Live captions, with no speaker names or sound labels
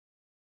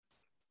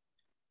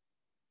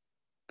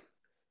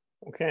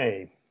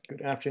Okay,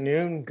 good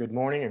afternoon, good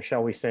morning, or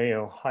shall we say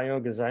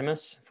Ohayo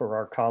gozaimasu for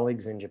our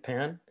colleagues in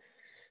Japan.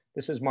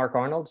 This is Mark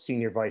Arnold,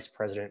 Senior Vice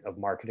President of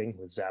Marketing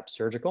with Zap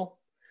Surgical.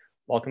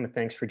 Welcome and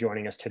thanks for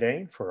joining us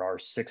today for our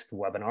 6th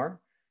webinar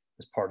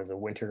as part of the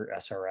Winter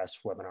SRS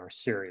webinar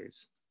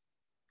series.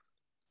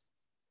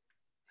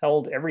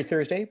 Held every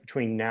Thursday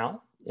between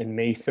now and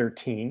May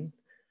 13,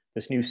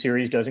 this new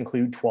series does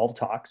include 12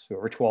 talks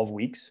over 12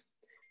 weeks.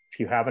 If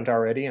you haven't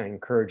already, I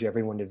encourage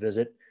everyone to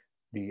visit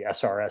the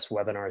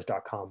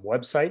srswebinars.com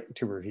website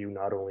to review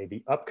not only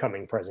the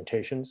upcoming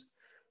presentations,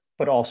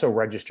 but also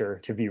register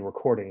to view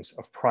recordings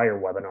of prior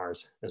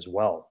webinars as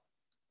well.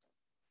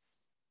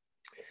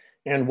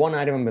 And one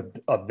item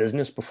of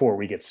business before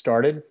we get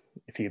started,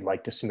 if you'd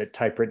like to submit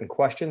typewritten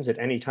questions at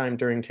any time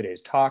during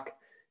today's talk,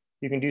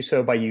 you can do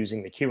so by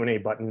using the Q&A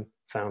button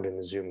found in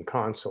the Zoom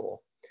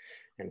console.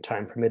 And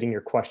time permitting,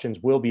 your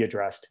questions will be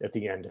addressed at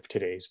the end of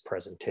today's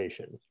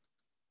presentation.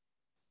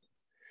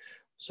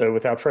 So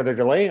without further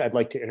delay, I'd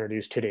like to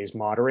introduce today's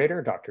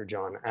moderator, Dr.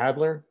 John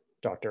Adler.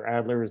 Dr.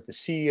 Adler is the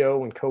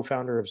CEO and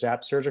co-founder of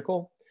Zap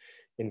Surgical,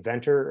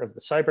 inventor of the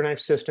CyberKnife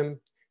system,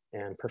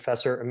 and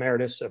Professor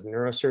Emeritus of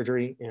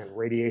Neurosurgery and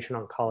Radiation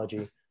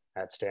Oncology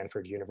at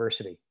Stanford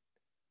University.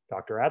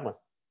 Dr. Adler.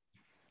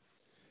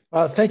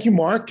 Thank you,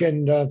 Mark,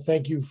 and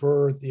thank you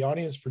for the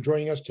audience for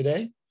joining us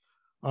today.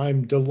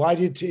 I'm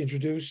delighted to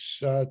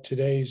introduce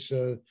today's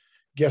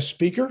guest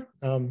speaker,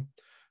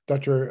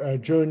 Dr.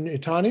 Jun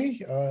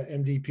Itami,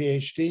 MD,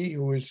 PhD,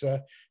 who is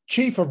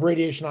Chief of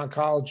Radiation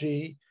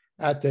Oncology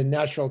at the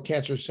National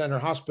Cancer Center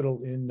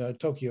Hospital in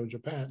Tokyo,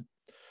 Japan.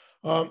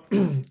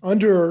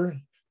 Under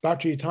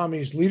Dr.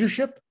 Itami's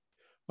leadership,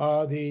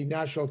 the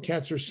National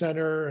Cancer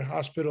Center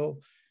Hospital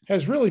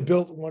has really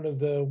built one of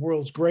the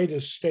world's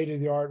greatest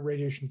state-of-the-art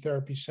radiation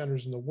therapy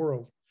centers in the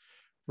world,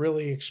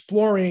 really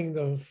exploring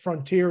the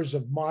frontiers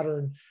of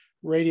modern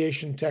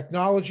radiation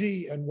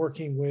technology and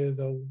working with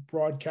a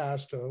wide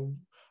cast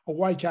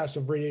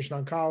of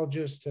radiation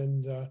oncologists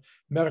and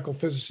medical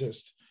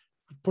physicists,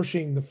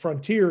 pushing the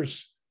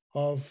frontiers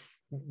of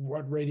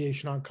what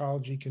radiation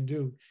oncology can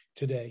do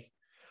today.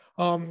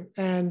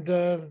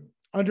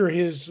 Under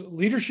his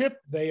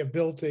leadership, they have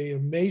built an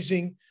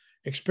amazing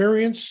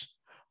experience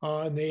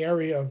in the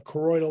area of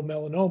choroidal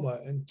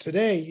melanoma. And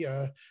today,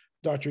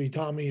 Dr.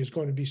 Itami is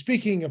going to be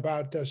speaking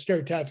about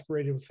stereotactic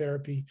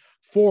radiotherapy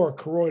for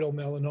choroidal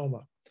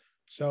melanoma.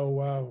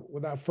 So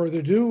without further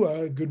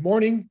ado, good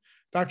morning,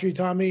 Dr.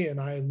 Itami, and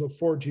I look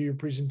forward to your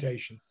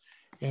presentation.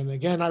 And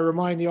again, I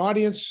remind the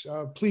audience,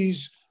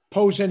 please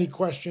pose any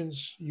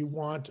questions you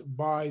want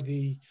by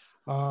the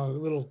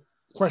little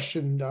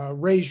question,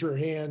 raise your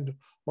hand,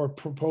 or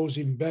propose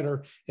even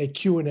better, a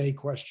Q&A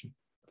question,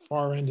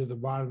 far end of the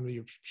bottom of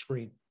your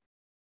screen.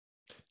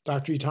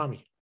 Dr.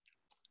 Itami.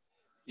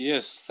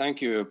 Yes,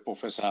 thank you,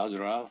 Professor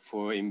Adler,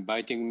 for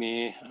inviting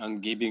me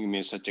and giving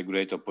me such a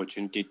great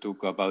opportunity to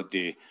talk about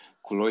the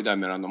choroidal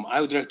melanoma. I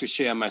would like to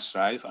share my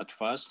slide at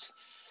first.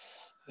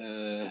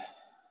 Can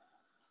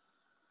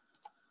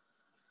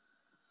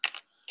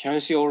you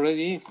see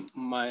already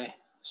my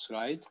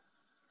slide?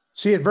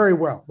 See it very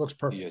well, looks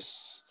perfect.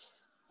 Yes,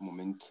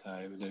 moment,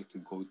 I would like to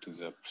go to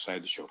the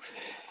slideshow.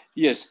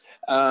 Yes,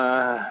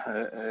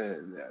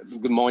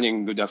 good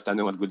morning, good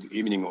afternoon, and good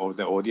evening of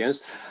the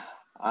audience.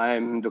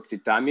 I'm Dr.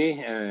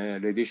 Itami, a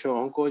radiation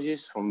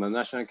oncologist from the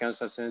National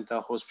Cancer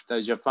Center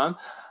Hospital, Japan.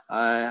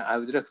 I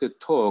would like to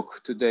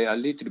talk today a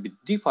little bit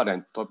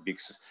different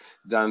topics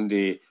than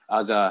the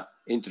other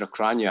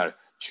intracranial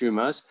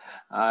tumors.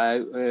 I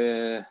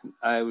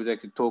would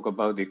like to talk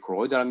about the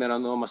choroidal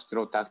melanoma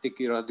stereotactic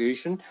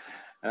irradiation,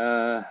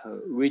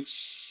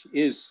 which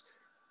is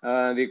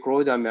the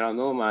choroidal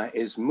melanoma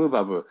is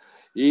movable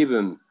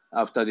even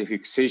after the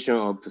fixation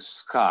of the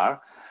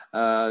scar.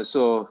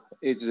 So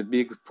it's a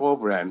big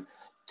problem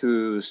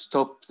to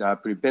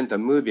prevent the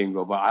moving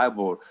of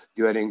eyeball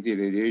during the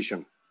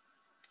radiation,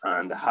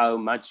 and how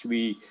much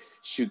we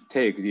should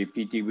take the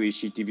PTV,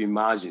 CTV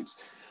margins.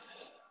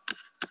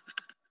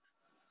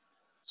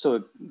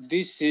 So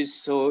this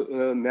is,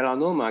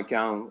 melanoma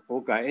can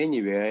occur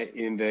anywhere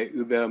in the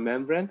uveal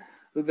membrane.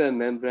 Uveal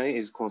membrane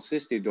is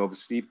consisted of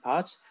 3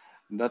 parts.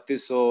 That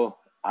is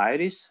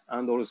iris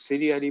and also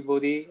ciliary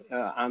body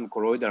and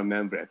choroidal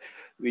membrane,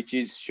 which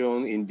is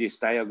shown in this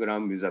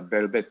diagram with a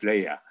velvet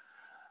layer.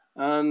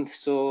 And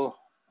so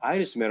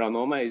iris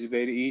melanoma is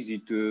very easy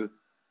to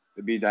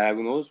be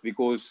diagnosed,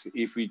 because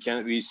if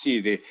we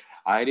see the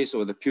iris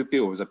or the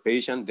pupil of the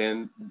patient,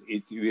 then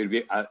it will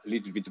be a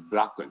little bit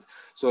blackened.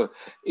 So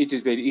it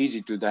is very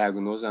easy to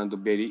diagnose and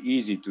very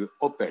easy to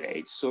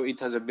operate. So it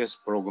has a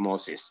best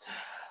prognosis.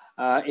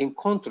 In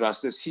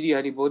contrast, the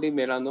ciliary body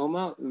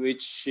melanoma,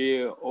 which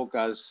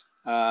occurs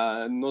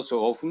not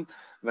so often,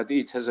 but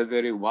it has a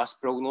very worse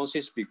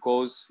prognosis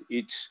because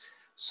it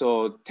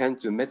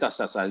tends to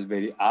metastasize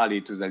very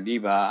early to the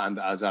liver and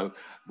other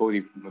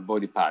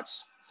body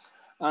parts.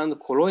 And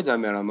choroidal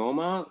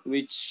melanoma,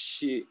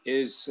 which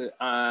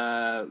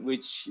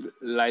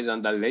lies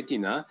under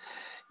retina,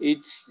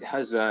 it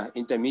has an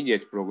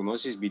intermediate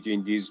prognosis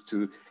between these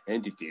two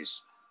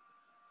entities.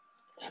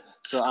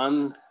 So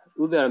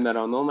uveal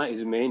melanoma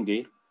is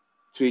mainly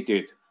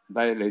treated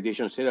by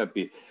radiation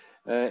therapy.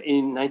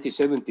 In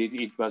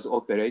 1970s, it was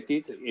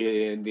operated.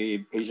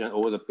 The patient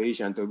or the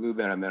patient of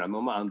uveal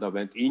melanoma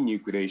underwent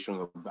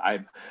enucleation of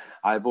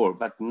eyeball,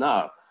 but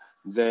now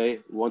they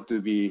want to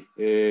be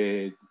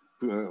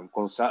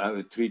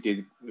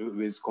treated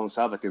with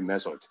conservative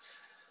method.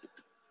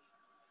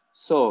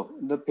 So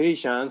the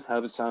patient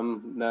have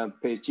some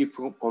chief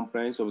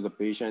complaints of the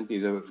patient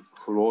is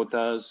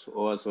floaters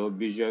or also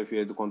visual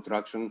field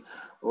contraction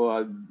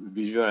or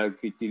visual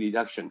acuity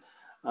reduction.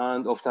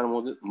 And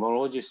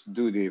ophthalmologists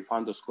do the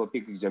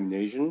fundoscopic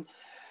examination,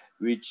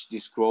 which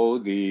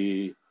disclose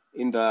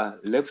in the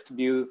left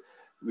view,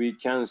 we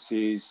can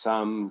see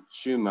some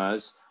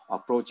tumors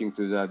approaching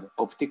to the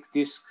optic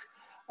disc,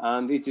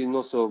 and it is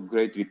not so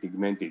greatly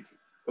pigmented.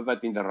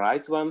 But in the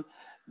right one,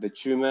 the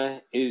tumor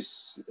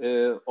is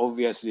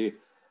obviously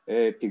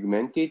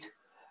pigmented,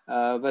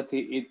 but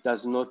it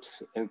does not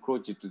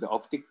encroach to the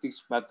optic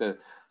disc, but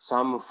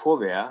some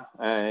fovea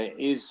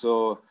is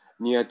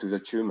near to the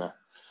tumor.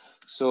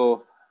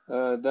 So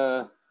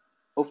the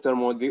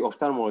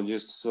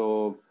ophthalmologists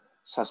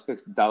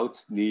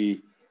doubt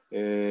the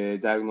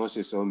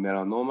diagnosis of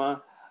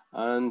melanoma,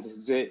 and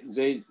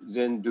they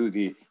then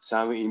do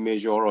some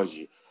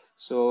imagology.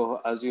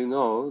 So as you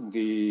know,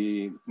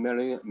 the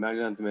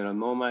malignant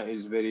melanoma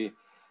is very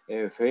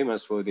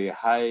famous for the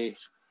high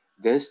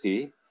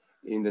density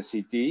in the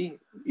CT,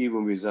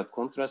 even without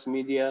contrast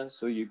media.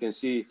 So you can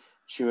see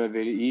tumor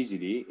very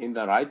easily. In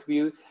the right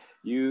view,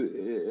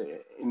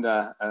 in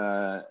the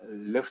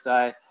left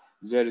eye,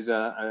 there is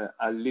a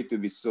little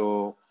bit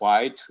so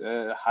white,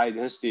 high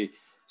density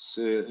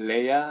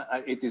layer.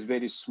 It is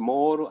very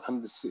small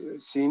and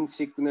thin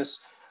thickness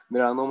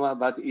melanoma,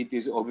 but it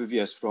is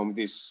obvious from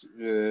this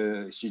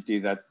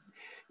CT that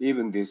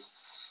even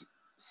this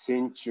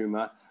thin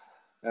tumor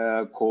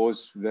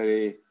cause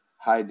very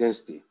high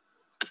density.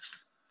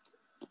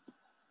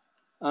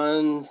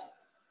 And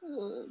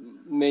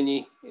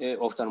many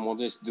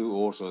ophthalmologists do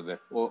also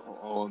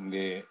on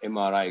the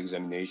MRI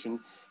examination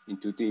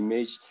into the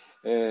image.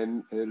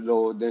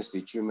 Low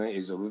density tumor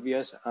is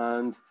obvious,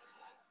 and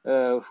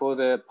for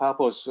the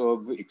purpose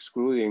of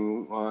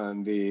excluding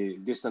the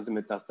distant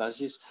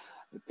metastasis,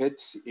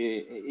 PET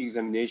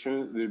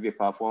examination will be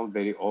performed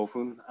very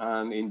often,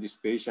 and in this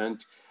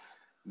patient,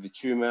 the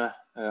tumor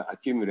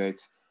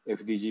accumulates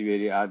FDG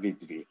very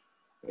avidly.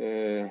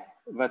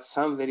 But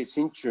some very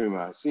thin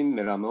tumor, thin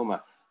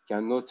melanoma,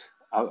 cannot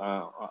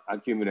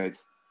accumulate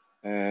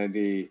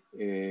the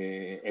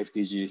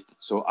FDG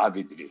so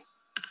avidly.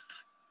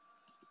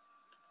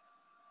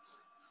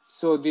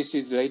 So this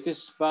is the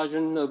latest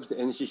version of the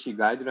NCC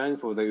guideline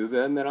for the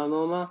uveal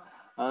melanoma.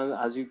 And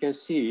as you can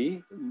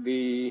see,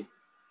 the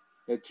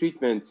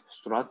treatment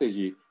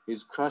strategy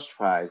is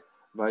classified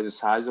by the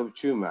size of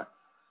tumor.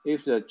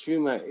 If the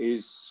tumor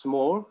is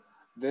small,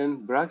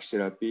 then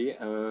brachytherapy,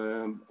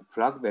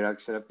 plug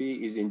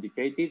brachytherapy is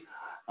indicated,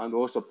 and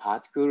also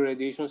particle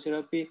radiation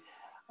therapy.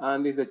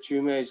 And if the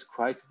tumor is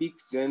quite big,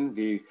 then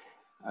the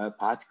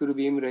particle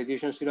beam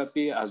radiation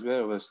therapy as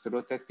well as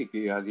stereotactic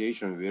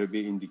radiation will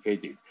be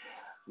indicated.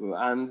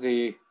 And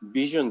the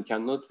vision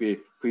cannot be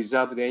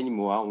preserved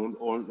anymore.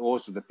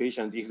 Also the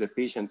patient, if the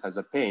patient has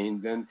a pain,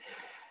 then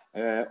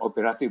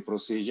operative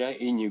procedure,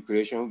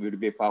 enucleation will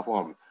be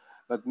performed.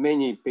 But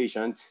many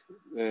patients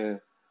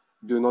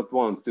do not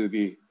want to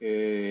be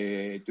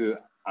to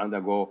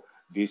undergo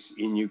this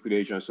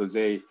enucleation, so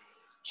they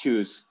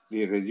choose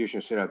the radiation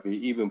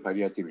therapy, even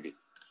palliatively.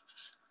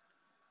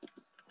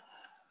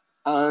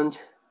 And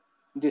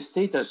the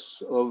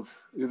status of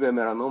uveal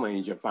melanoma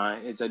in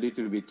Japan is a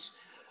little bit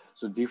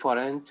so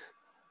different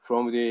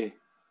from the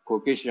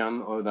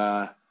Caucasian or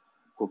the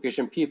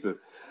Caucasian people.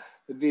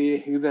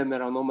 The uveal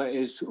melanoma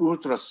is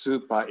ultra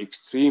super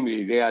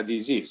extremely rare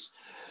disease.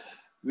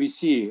 We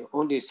see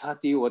only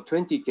 30 or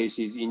 20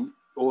 cases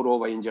all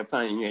over in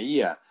Japan in a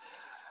year.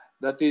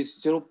 That is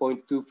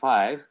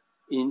 0.25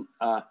 in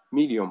a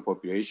million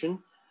population.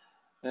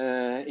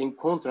 In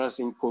contrast,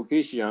 in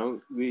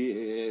Caucasian,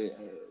 the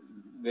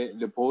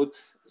report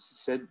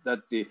said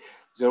that the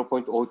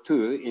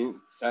 0.02 in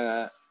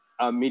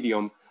a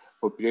million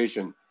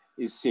population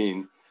is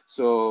seen.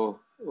 So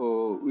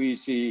we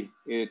see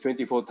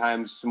 24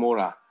 times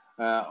smaller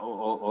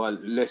or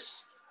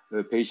less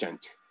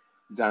patient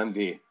than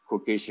the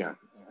Caucasian.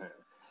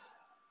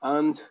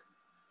 And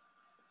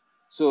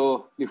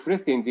so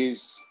reflecting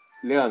this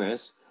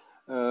rareness,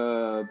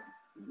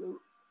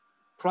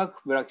 plug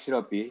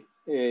brachytherapy,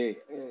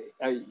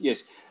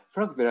 yes,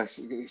 plug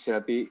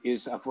brachytherapy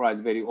is applied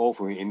very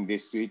often in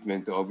this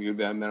treatment of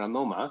uveal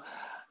melanoma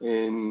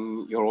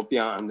in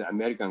European and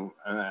American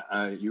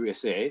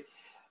USA,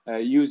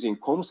 using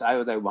COMS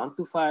iodide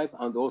 125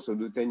 and also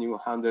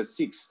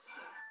lutetium-106.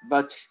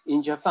 But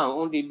in Japan,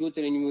 only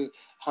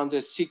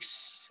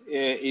lutetium-106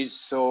 is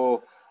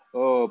so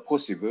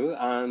possible,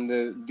 and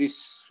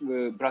this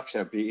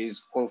brachytherapy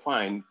is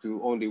confined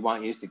to only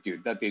one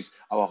institute, that is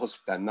our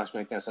hospital,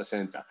 National Cancer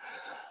Center.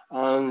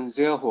 And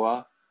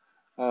therefore,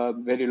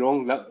 very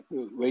long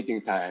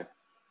waiting time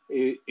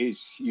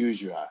is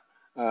usual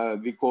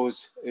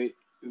because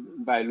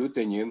by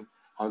ruthenium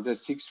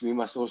 106, we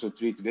must also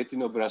treat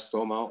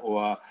retinoblastoma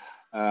or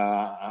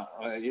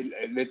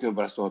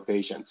retinoblastoma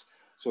patients.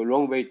 So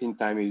long waiting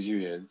time is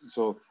usual.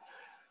 So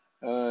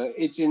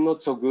it's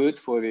not so good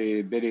for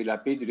the very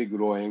rapidly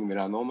growing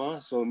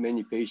melanoma. So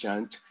many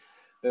patients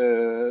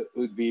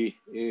would be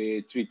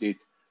treated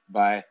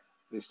by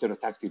the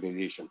stereotactic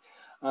radiation.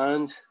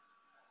 And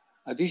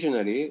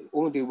additionally,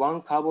 only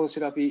one carbon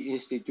therapy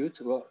institute,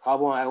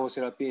 carbon ion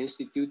therapy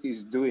institute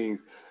is doing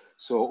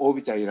so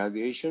orbital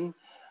irradiation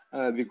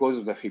because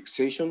of the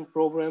fixation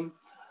problem.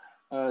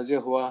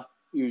 Therefore,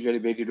 usually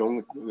very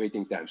long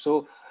waiting time.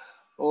 So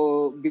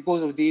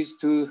because of these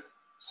two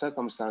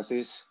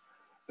circumstances,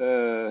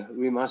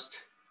 we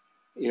must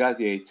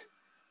irradiate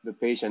the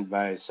patient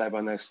by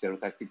cyberknife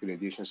stereotactic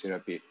radiation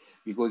therapy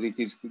because it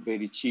is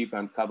very cheap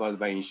and covered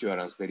by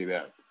insurance very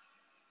well.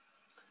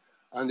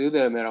 And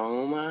uveal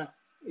melanoma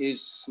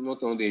is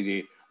not only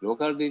the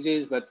local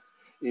disease, but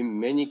in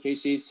many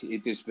cases,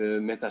 it is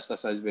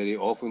metastasized very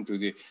often to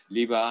the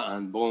liver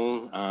and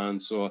bone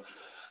and so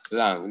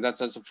lung.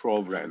 That's a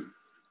problem.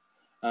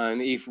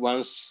 And if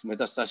once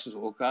metastasis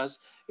occurs,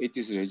 it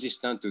is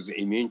resistant to the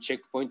immune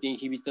checkpoint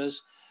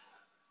inhibitors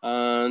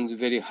and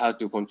very hard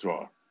to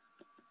control.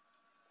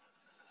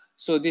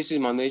 So this is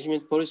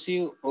management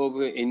policy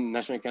in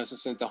National Cancer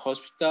Center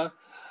Hospital.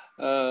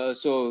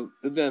 So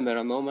uveal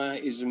melanoma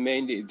is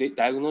mainly, the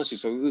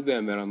diagnosis of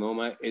uveal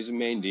melanoma is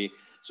mainly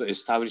so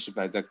established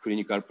by the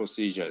clinical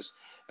procedures,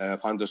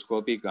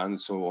 fundoscopic and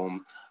so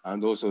on.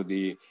 And also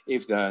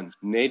if the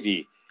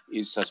NEDI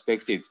is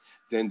suspected,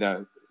 then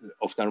the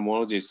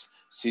ophthalmologist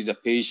sees the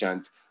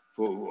patient,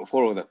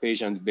 follow the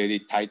patient very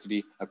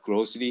tightly,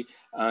 closely.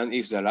 And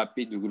if the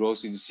rapid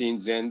growth is seen,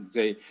 then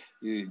they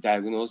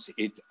diagnose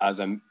it as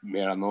a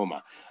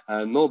melanoma.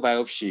 No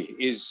biopsy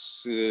is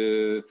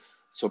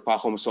so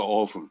performed so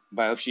often.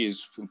 Biopsy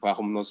is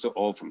performed not so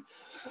often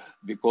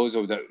because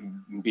of the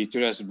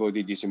vitreous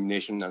body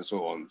dissemination and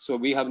so on. So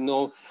we have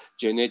no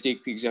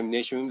genetic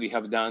examination. We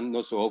have done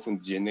not so often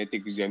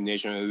genetic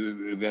examination of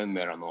uveal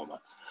melanoma.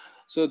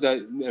 So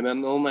the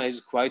melanoma is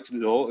quite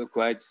low,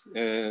 quite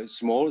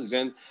small,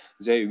 then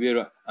they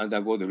will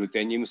undergo the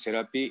ruthenium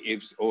therapy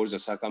if all the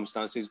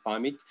circumstances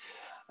permit.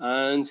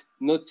 And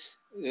not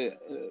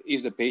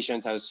if the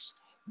patient has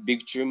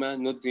big tumor,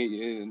 not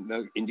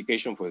the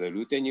indication for the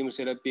ruthenium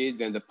therapy,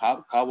 then the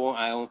carbon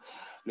ion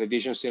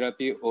radiation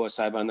therapy or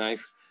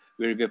cyberknife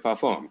will be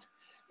performed.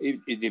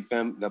 It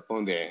depends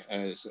upon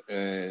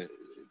the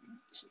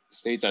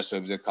status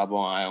of the carbon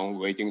ion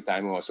waiting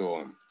time or so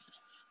on.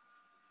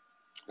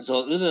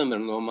 So uveal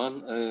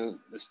melanoma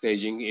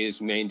staging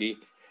is mainly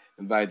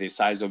by the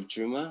size of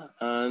tumor,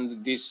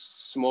 and this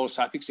small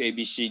suffix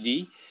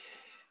ABCD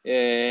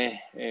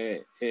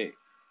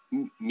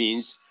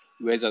means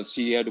whether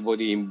serial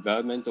body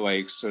involvement or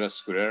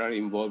extrascleral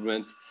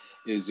involvement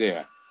is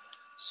there.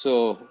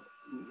 So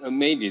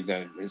mainly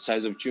the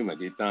size of tumor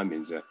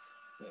determines the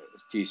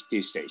T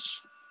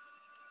stage.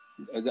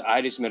 The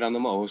iris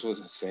melanoma also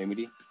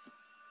samely.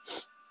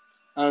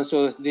 And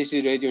so this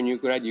is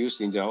radionuclide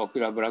used in the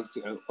ocular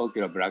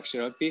black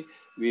therapy.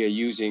 We are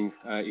using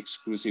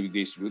exclusively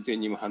this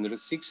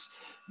ruthenium-106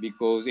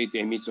 because it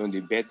emits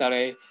only beta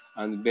ray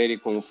and very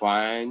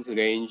confined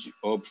range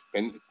of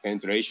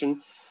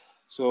penetration.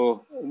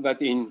 So, but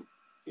in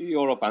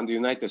Europe and the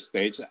United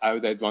States,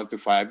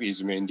 iodide-125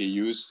 is mainly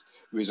used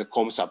with a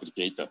COMS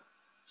applicator.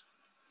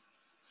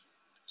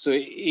 So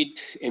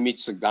it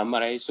emits a gamma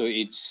ray, so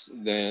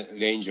the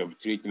range of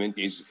treatment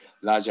is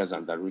larger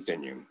than the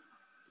ruthenium.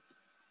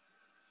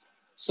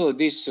 So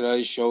this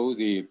slide shows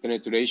the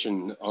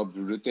penetration of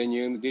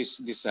ruthenium. This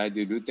side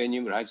is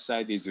ruthenium, right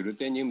side is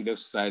ruthenium,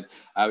 left side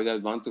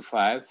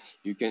iodide-125.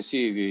 You can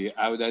see the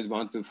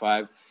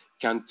iodide-125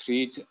 can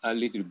treat a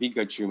little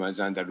bigger tumors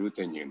than the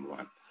ruthenium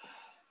one.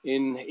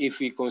 If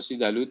we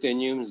consider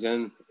ruthenium,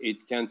 then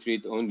it can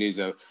treat only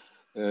the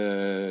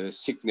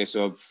thickness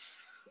of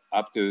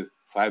up to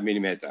 5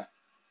 millimeter.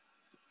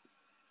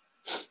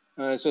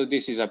 So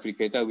this is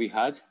applicator we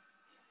had.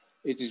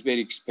 It is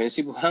very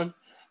expensive one.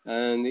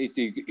 And it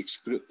is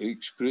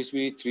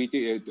exclusively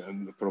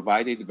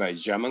provided by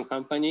German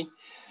company.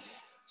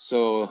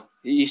 So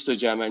East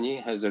Germany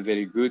has a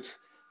very good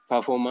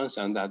performance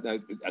and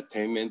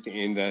attainment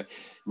in the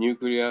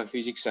nuclear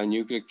physics and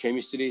nuclear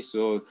chemistry.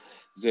 So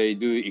they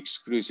do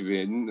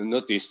exclusively,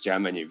 not East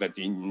Germany, but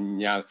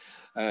now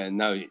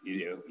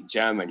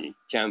Germany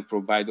can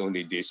provide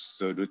only this.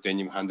 So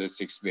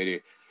ruthenium-106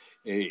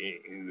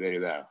 very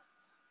well.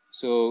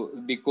 So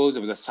because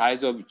of the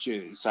size of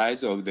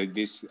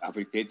this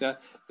applicator,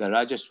 the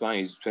largest one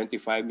is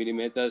 25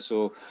 millimeters.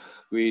 So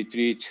we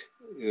treat,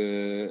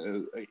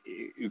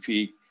 if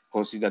we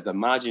consider the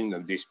margin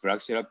of this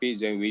plug therapy,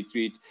 then we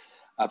treat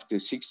up to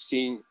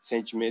 16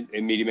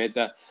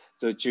 millimeter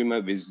the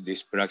tumor with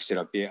this plug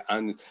therapy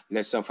and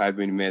less than 5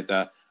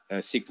 millimeter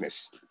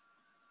thickness.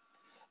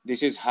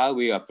 This is how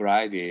we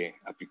apply the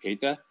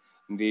applicator.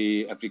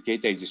 The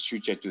applicator is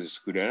sutured to the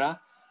sclera.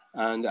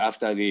 And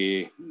after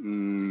the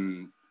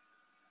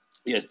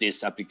Yes,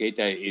 this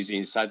applicator is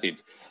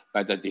inserted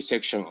by the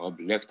dissection of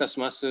rectus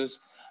muscles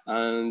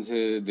and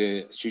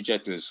the suture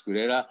to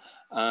sclera,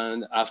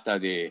 and after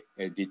the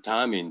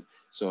determined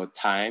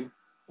time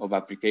of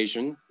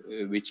application,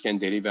 which can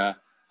deliver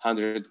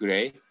 100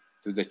 gray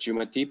to the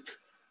tumor tip,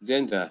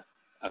 then the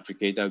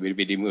applicator will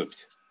be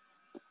removed.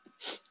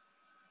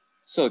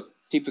 So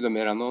tip of the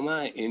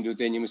melanoma in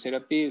ruthenium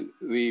therapy,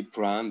 we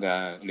plan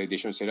the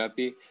radiation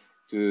therapy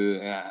to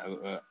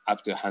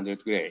up to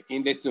 100 gray.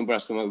 In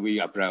retinoblastoma, we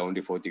apply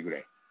only 40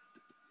 gray.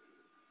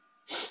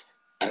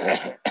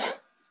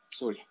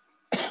 Sorry.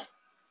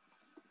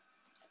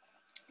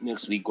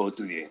 Next, we go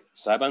to the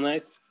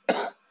cyberknife.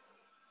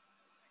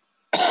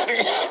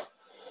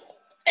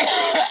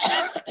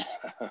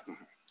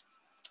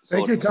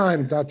 Take your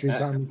time, Dr.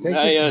 Itami.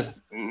 Take your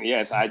time.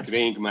 Yes, I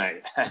drink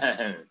my.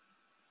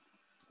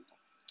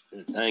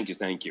 Thank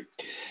you.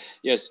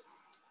 Yes,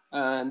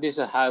 this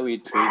is how we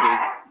treated.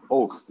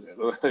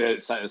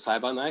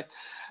 Cyberknife.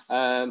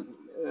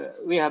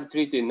 We have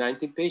treated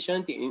 90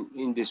 patients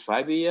in these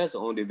 5 years,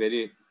 only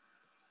very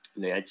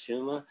rare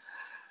tumor.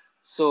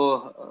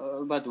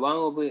 So, but one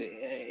of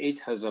it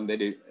has a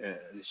very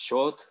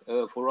short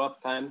follow-up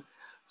time.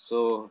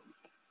 So,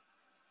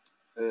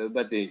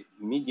 but the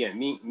median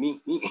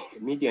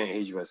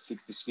age was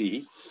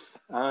 63,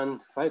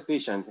 and 5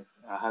 patients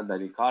had a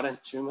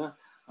recurrent tumor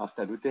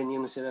after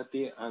ruthenium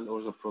therapy and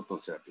also proton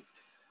therapy.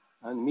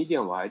 And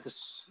median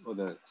width or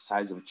the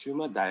size of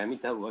tumor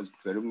diameter was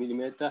 12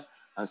 millimeter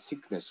and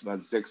thickness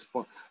was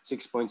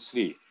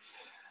 6.3.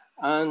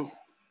 And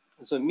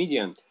so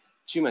median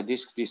tumor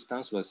disc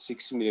distance was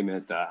 6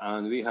 millimeter,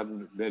 and we have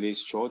very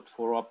short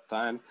follow-up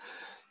time,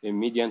 in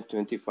median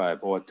 25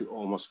 or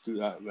almost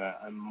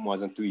more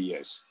than 2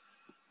 years.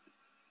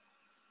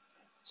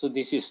 So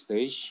this is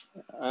stage,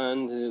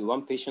 and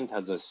one patient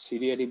has a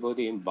ciliary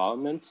body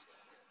involvement.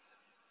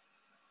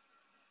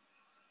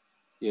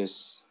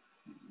 Yes,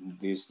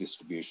 these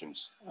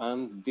distributions,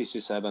 and this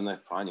is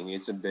cyberknife planning.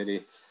 It's a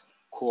very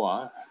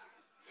core,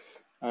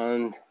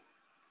 and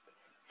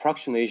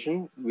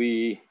fractionation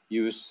we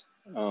use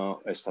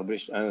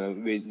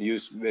we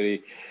use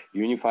very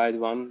unified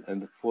one,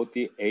 and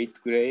 48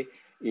 gray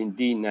in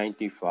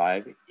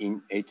D95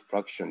 in 8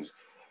 fractions.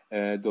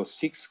 Those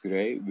 6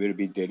 gray will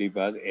be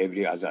delivered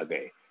every other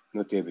day,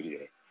 not every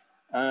day,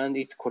 and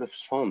it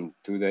corresponds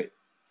to the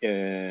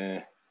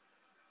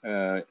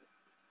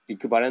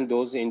equivalent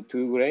dose in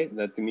 2 gray.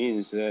 That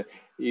means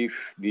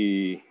if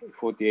the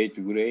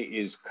 48 gray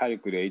is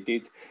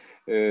calculated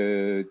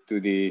to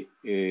the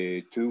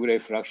 2 gray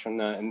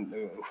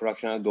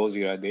fractional dose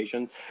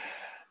gradation,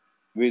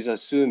 with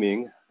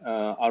assuming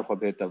alpha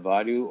beta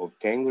value of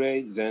 10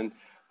 gray, then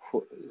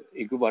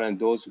equivalent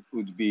dose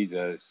would be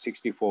the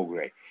 64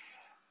 gray.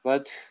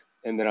 But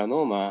a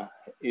melanoma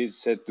is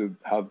said to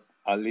have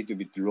a little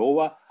bit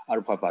lower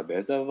alpha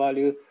beta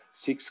value,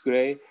 6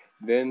 gray,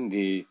 then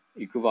the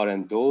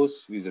equivalent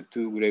dose with a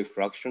 2 gray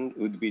fraction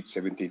would be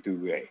 72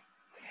 gray.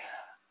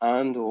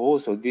 And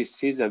also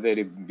this is a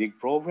very big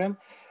problem.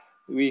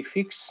 We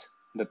fix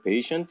the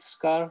patient's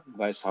skull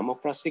by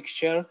thermoplastic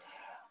shell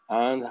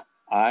and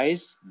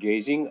eyes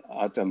gazing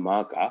at a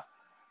marker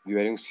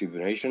during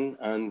simulation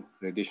and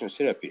radiation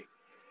therapy.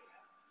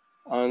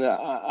 And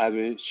I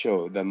will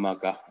show the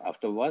marker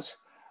afterwards.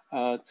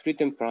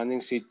 Treatment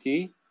planning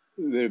CT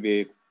will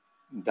be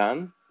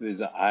done with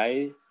the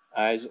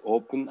eyes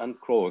open and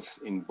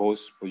closed in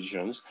both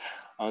positions,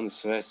 and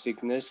slice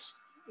thickness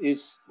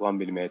is 1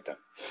 millimeter.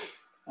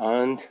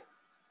 And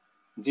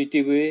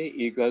GTV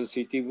equals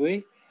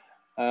CTV,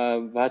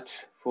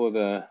 but for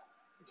the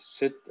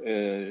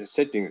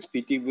settings,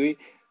 PTV,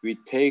 we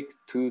take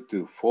 2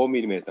 to 4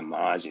 millimeter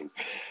margins.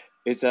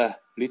 It's a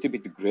little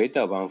bit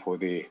greater one for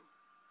the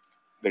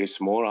very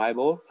small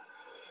eyeball.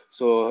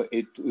 So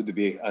it would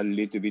be a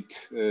little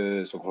bit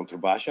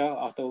controversial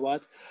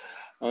afterward.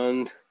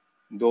 And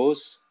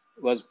dose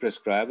was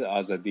prescribed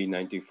as a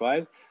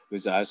D95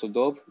 with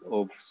isotope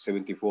of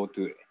 74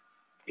 to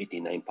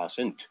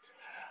 89%.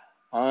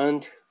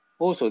 And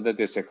also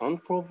the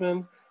second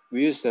problem,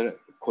 we use the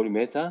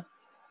collimator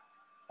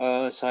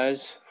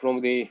size from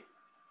the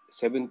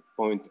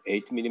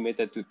 7.8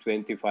 millimeter to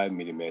 25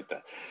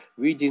 millimeter.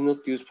 We did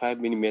not use 5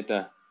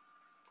 millimeter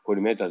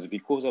collimators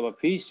because our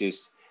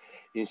physicists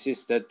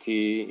insist that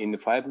in the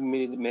 5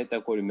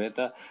 millimeter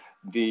collimator,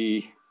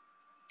 the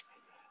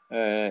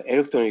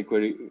electron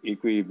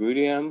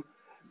equilibrium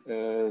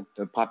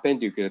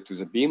perpendicular to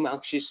the beam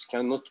axis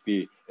cannot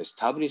be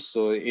established,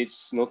 so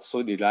it's not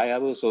so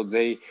reliable. So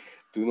they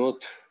do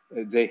not,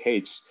 they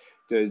hate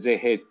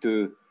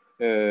to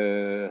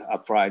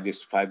apply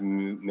this 5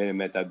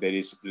 millimeter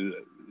very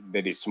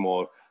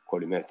small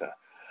collimator.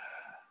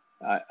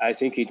 I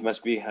think it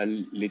must be a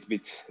little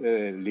bit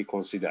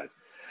reconsidered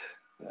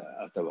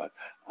afterward.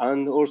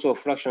 And also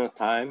fractional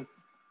time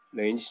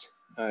range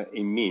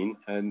in mean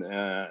and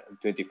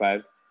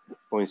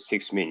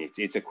 25.6 minutes.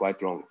 It's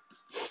quite long.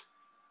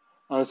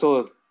 And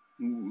so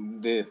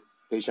the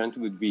patient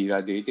would be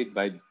irradiated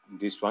by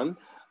this one.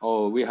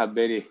 We have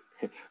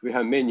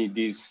many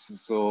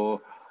these very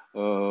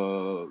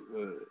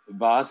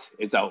birth,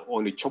 it's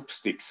only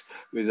chopsticks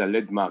with a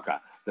red marker.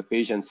 The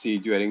patient see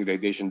during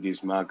radiation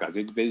these markers.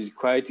 It's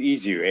quite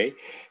easy way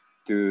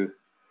to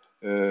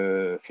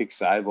fix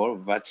the eyeball,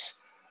 but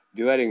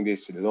during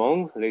this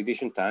long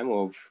radiation time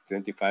of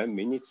 25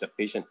 minutes, the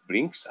patient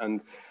blinks,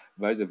 and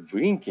by the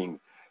blinking,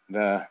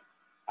 the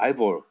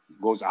eyeball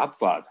goes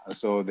upward,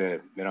 so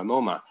the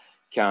melanoma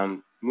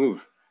can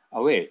move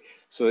away.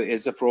 So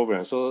it's a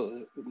problem.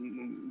 So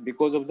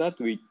because of that,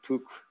 we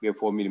took the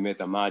 4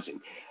 millimeter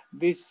margin.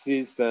 This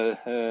is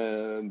eye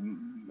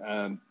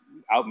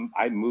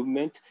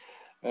movement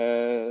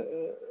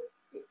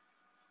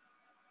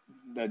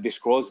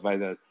disclosed by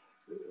the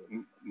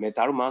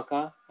metal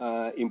marker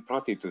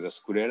implanted to the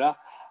sclera.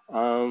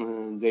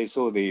 They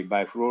saw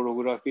by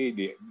fluorography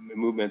the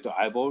movement of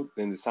eyeball,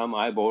 then some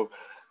eyeball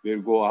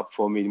will go up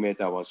 4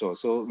 millimeter or so.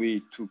 So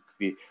we took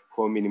the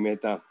 4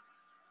 millimeter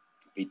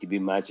PTB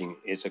margin.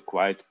 It's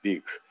quite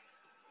big.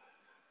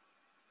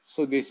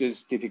 So this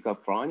is typical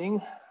planning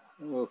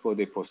for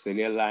the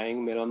posterior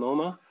lying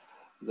melanoma.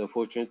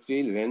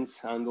 Fortunately,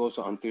 lens and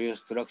also anterior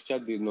structure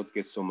did not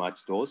get so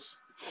much dose.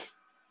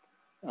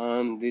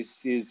 And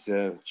this is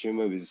a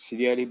tumor with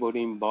ciliary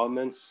body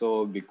involvement.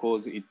 So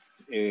because it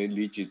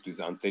reaches to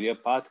the anterior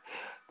part,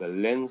 the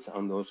lens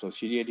and also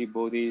ciliary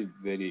body,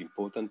 very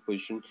important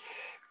position,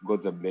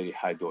 got a very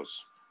high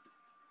dose.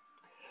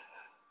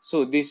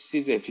 So this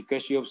is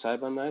efficacy of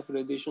CyberKnife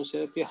radiation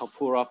therapy. Her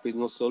follow-up is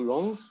not so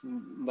long,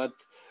 but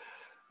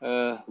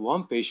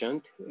one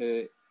patient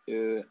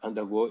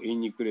underwent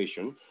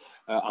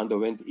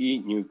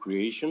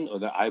enucleation or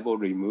the eyeball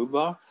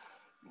removal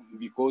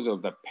because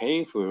of the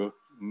painful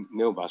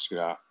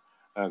neovascular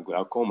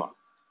glaucoma.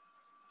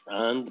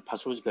 And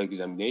pathological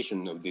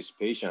examination of this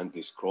patient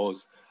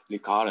disclosed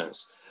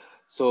recurrence.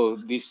 So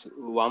this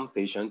one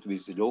patient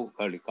with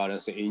local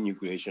recurrence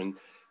enucleation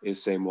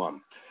is same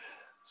one.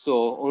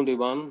 So only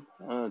one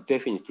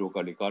definite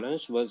local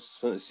recurrence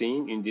was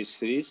seen in this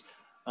series,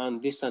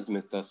 and distant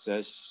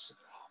metastasis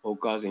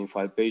occurs in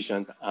 5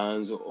 patients,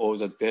 and all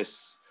the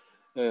deaths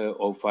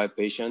of 5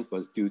 patients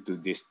was due to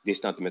this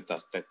distant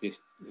metastasis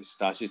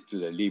to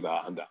the liver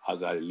and the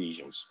other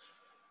lesions.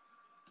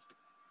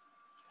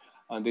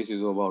 And this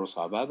is overall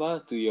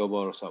survival. 2-year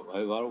overall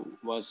survival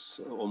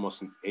was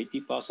almost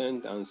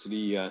 80%, and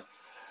 3-year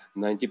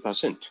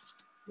 90%.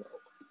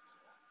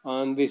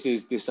 And this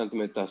is distant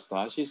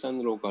metastasis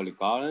and local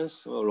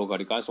recurrence. Local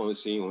recurrence only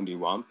seen only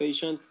one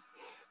patient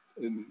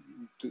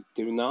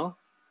till now.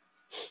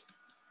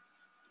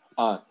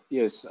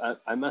 Yes,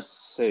 I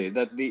must say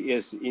that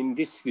yes, in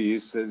this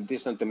series,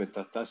 distant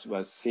metastasis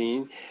was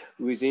seen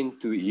within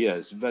 2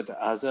 years, but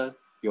other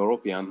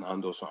European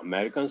and also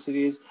American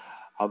series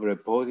have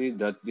reported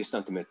that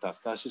distant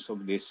metastasis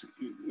of this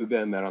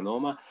uveal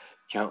melanoma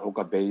can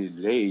occur very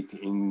late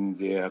in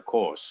their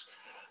course.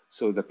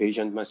 So the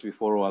patient must be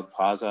followed up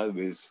further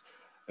with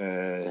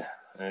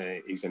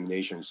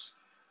examinations.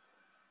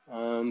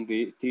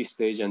 The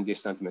T-stage and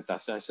distant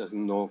metastasis has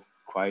no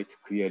quite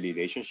clear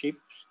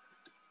relationships.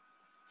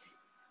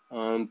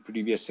 And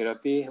previous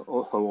therapy,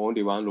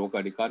 only one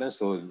local recurrence,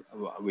 so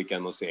we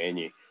cannot say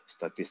any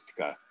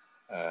statistical,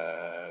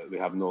 we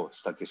have no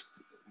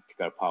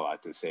statistical power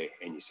to say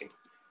anything.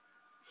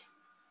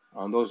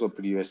 And also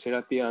previous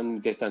therapy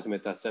and distant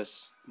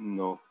metastasis,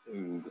 no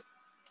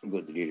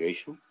good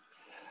relation.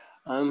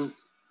 And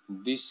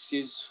this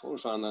is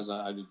also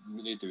another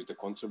related with the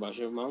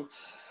controversial one.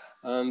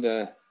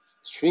 And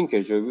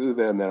shrinkage of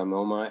uveal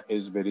melanoma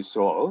is very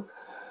slow,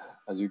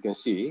 as you can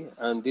see.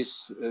 And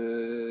this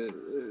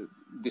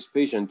this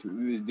patient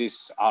with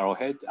this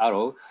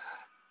arrow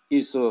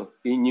is a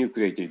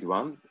enucleated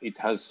one. It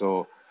has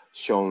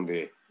shown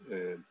the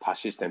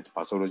persistent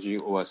pathology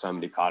or some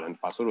recurrent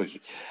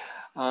pathology.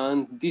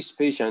 And this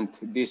patient,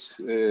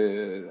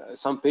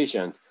 some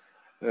patient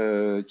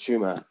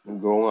tumor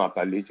grown up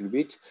a little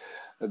bit,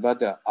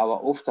 but our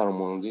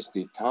ophthalmologist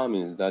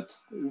determines that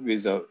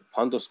with a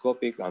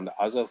fundoscopic and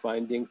other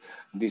finding,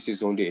 this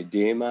is only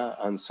edema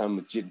and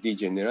some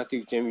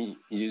degenerative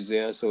changes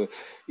there. So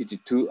it's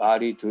too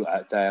early to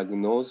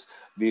diagnose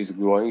this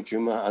growing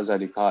tumor as a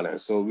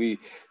recurrence. So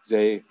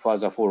they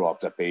further follow up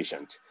the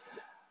patient.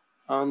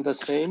 And the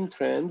same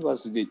trend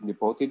was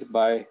reported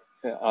by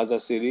other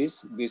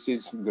series. This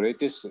is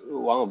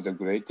one of the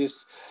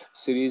greatest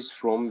series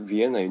from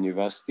Vienna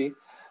University,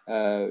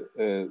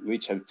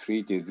 which have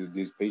treated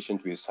this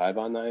patient with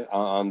CyberKnife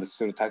and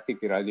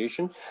stereotactic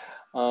radiation.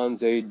 And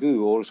they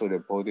do also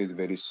reported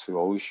very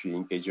slow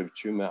shrinkage of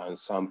tumor, and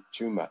some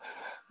tumor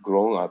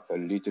grown up a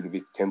little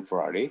bit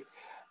temporarily.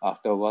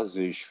 Afterwards,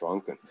 they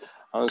shrunken.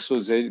 And so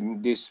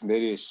this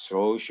very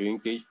slow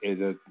shrinkage is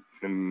the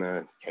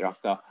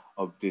character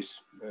of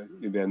this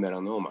uveal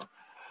melanoma.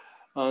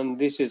 And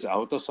this is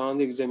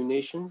ultrasound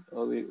examination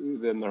of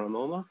uveal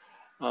melanoma.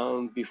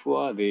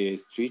 Before the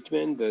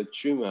treatment, the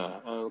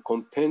tumor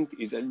content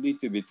is a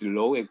little bit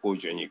low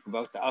echogenic,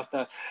 but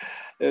after,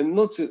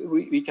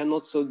 we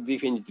cannot so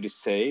definitely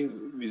say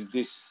with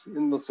this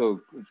not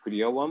so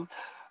clear one,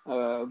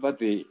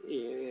 But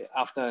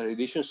after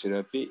radiation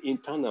therapy,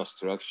 internal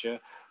structure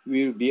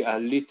will be a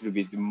little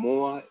bit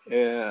more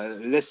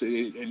less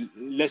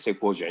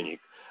echogenic.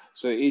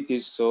 So it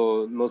is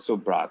so not so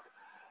black.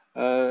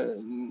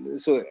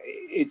 So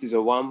it is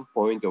a 1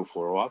 point of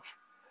follow-up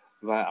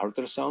via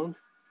ultrasound,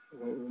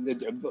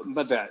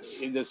 but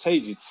the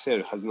size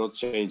itself has not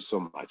changed so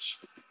much.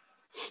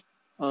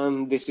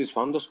 And this is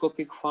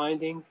fundoscopic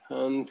finding,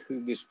 and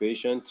this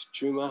patient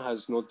tumor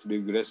has not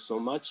regressed so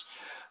much,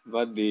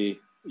 but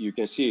you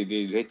can see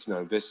the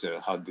retinal vessel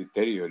have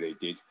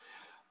deteriorated,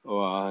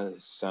 or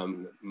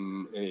some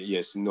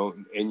yes, no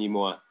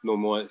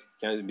more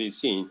can be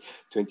seen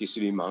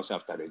 23 months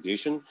after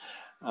radiation,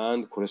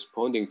 and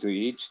corresponding to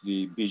it,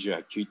 the visual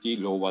acuity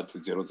lowered to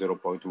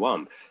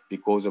 0.1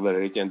 because of the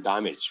retinal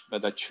damage,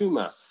 but the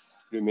tumor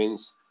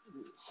remains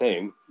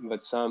same, but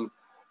some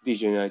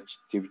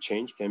degenerative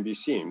change can be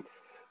seen.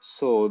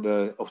 So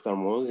the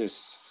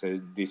ophthalmologist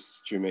said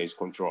this tumor is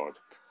controlled.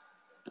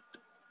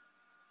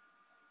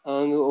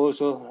 And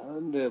also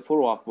the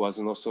follow-up was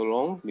not so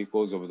long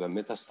because of the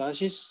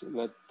metastasis,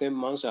 but 10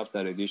 months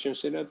after radiation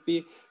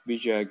therapy,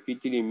 visual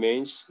acuity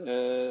remains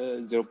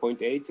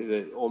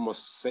 0.8,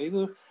 almost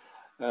stable,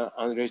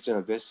 and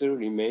retinal vessel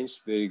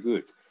remains very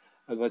good.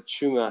 But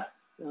tumor,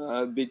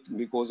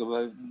 because of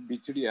a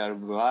vitreal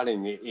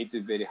blurring, it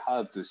is very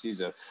hard to see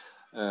the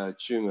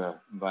tumor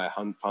by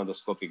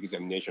fundoscopic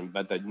examination,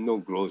 but no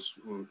growth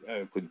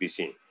could be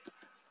seen.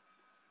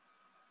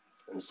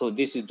 So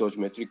this is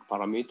dosimetric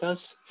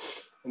parameters.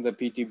 And the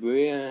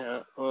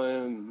PTVA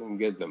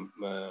get them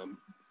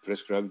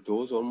prescribed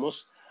dose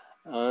almost.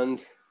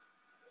 And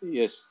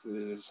yes,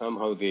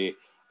 somehow the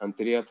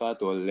anterior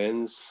part or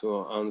lens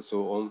and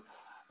so on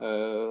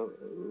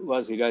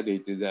was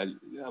irradiated at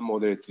a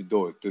moderate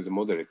dose to the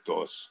moderate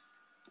dose.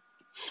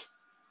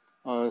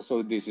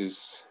 So this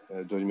is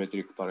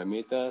dosimetric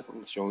parameter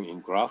shown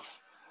in graph.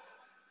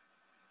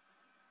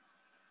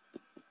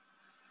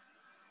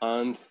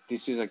 And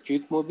this is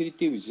acute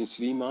mobility within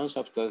 3 months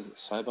after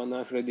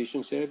cyberknife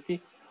radiation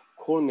therapy.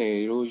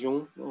 Corneal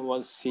erosion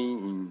was seen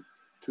in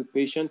 2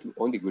 patients,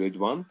 only grade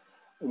 1,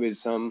 with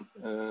some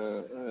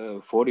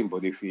foreign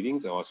body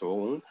feelings or so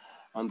on,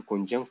 and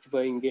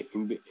conjunctival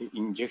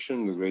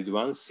injection grade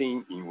 1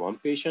 seen in 1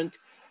 patient,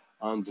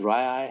 and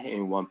dry eye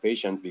in 1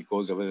 patient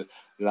because of a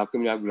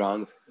lacrimal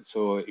gland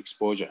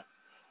exposure.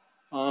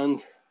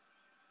 And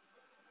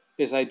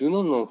yes, I do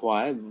not know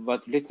why,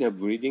 but retinal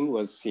bleeding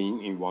was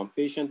seen in 1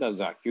 patient as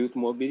acute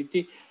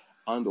mobility,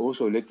 and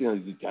also retinal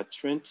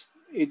detachment.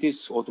 It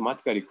is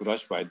automatically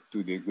classified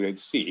to the grade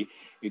C.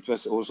 It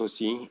was also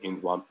seen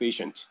in 1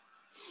 patient.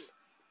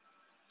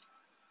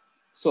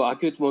 So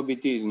acute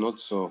mobility is not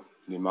so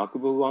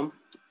remarkable one.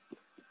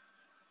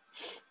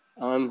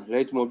 And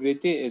late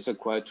mobility is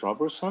quite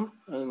troublesome.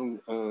 And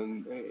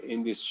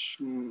in this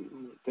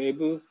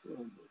table,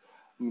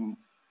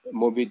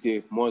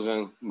 mobility more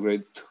than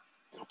grade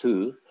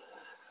 2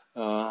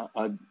 are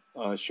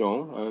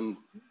shown, and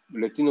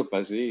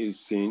retinopathy is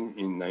seen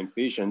in 9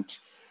 patients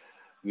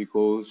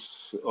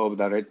because of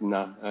the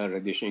retinal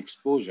radiation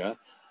exposure.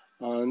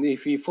 And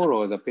if we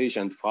follow the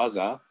patient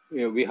further,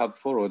 we have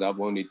followed up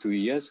only 2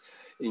 years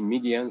in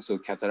median, so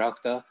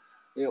cataract,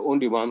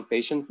 only 1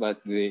 patient,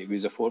 but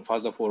with the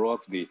further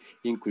follow-up, the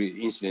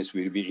incidence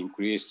will be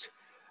increased.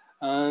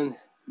 And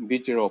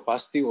vitreal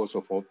opacity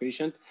also 4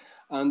 patients.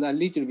 And a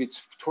little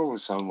bit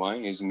troublesome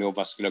one is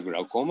neovascular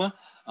glaucoma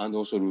and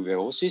also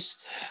rubeosis,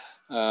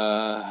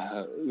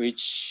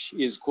 which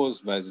is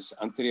caused by this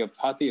anterior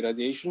part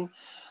irradiation.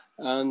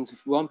 And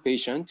 1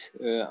 patient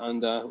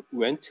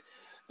underwent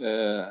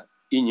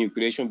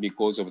enucleation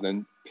because of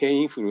the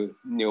painful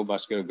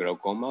neovascular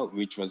glaucoma,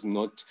 which was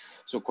not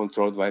so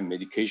controlled by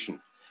medication.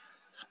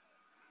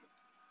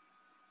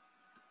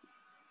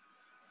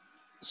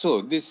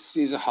 So this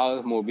is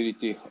how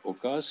mobility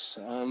occurs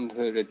and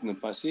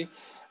retinopathy,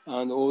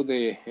 and all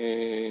the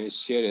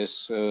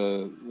serious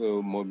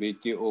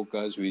mobility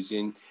occurs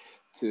within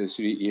 2 to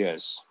 3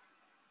 years.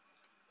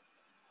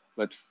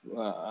 But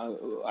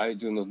I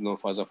do not know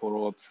further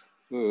follow-up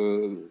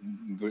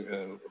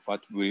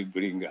what will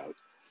bring out.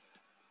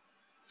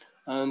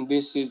 And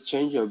this is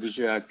change of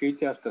visual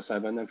acuity after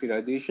cyberknife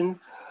radiation.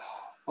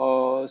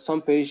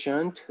 Some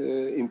patient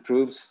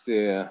improves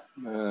their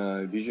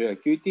visual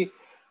acuity,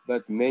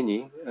 but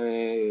many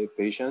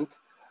patients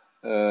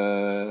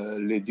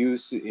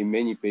reduce, in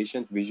many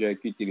patients, visual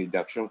acuity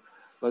reduction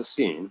was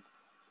seen.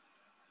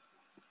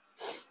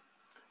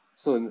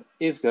 So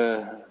if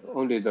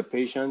only the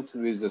patient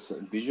with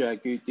the visual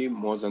acuity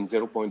more than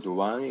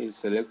 0.1 is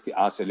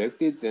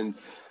selected, then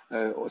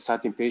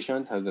 13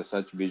 patients have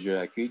such visual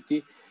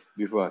acuity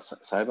before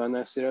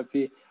cyberknife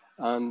therapy.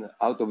 And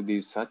out of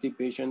these 30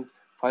 patients,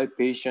 5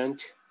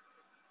 patients,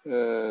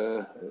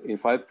 in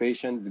 5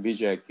 patients, the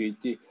visual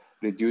acuity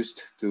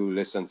reduced to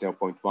less than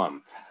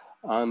 0.1.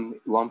 And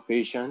 1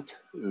 patient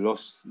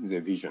lost the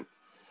vision.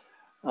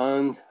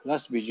 And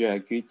last visual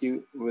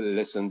acuity with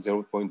less than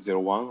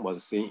 0.01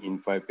 was seen in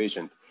 5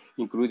 patients,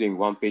 including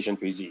 1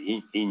 patient with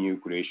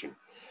enucleation.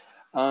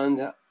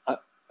 And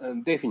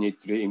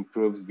definitely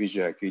improved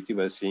visual acuity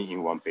was seen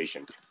in one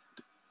patient.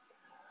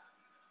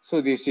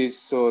 So this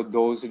is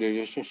dose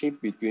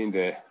relationship between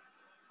the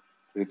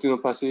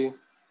retinopathy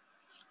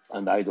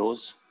and eye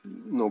dose.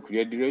 No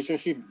clear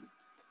relationship.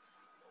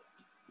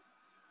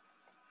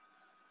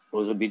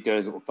 Also,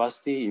 visual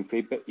opacity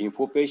in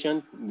 4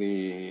 patients,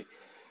 we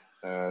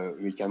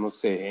cannot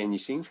say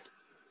anything.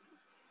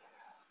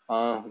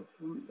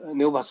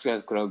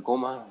 Neovascular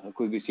glaucoma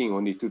could be seen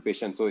only 2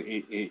 patients, so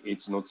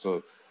it's not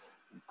so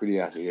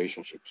clear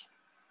relationships.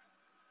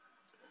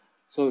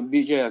 So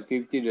visual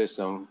activity less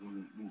than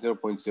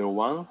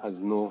 0.01 has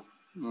no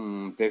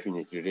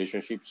definite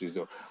relationships with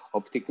the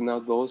optic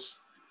nerve dose.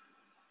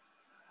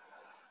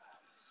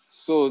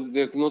 So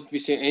there cannot be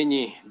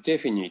any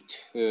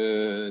definite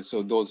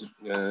those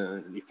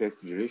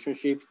effect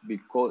relationship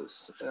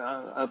because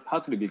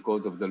partly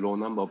because of the low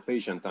number of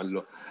patients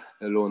and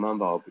low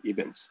number of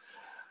events.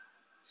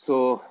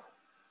 So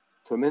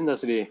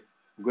tremendously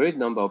great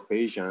number of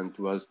patients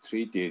was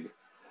treated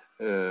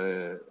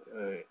in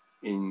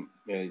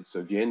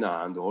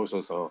Vienna and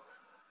also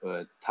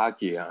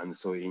Turkey and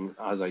so in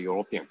other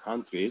European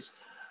countries.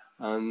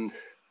 And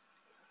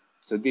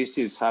so this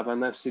is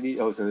cyberknife series,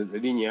 also the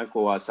linear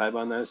or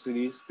cyberknife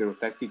series,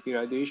 stereotactic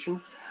radiation.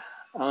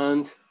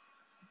 And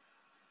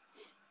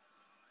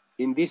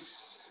in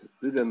this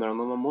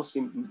melanoma,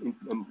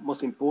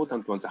 most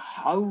important ones,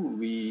 how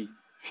we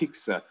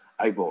fix the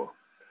eyeball.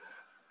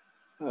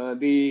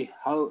 The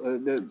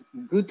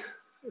good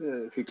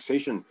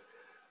fixation,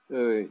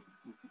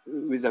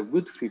 with a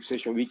good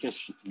fixation, we can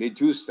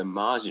reduce the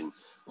margin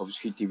of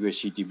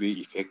CTV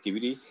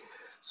effectively.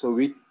 So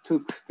we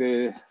took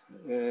in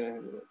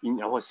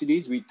our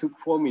series, we took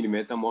 4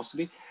 millimeter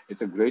mostly.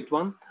 It's a great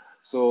one.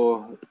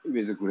 So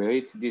with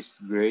this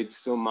great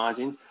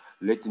margins,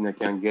 retina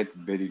can get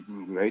very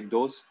great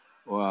dose,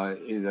 or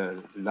in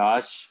a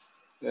large,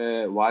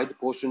 wide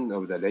portion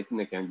of the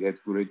retina can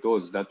get great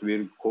dose that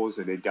will cause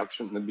a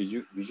reduction of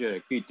visual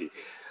acuity.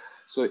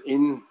 So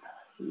in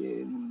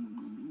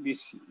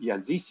this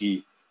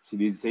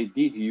series, they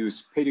did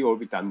use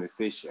periorbital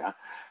anesthesia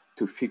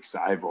to fix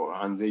the eyeball,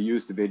 and they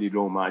used very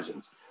low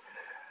margins.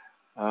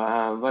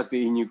 But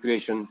the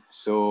enucleation,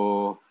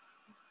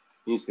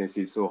 incidence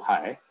is so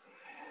high.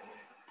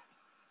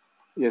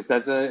 Yes,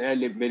 that's a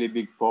very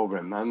big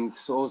problem. And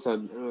so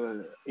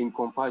in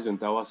comparison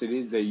to our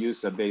series, they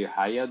use a very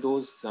higher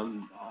dose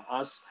than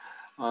us.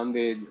 And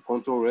the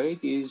control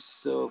rate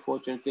is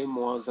fortunately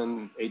more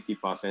than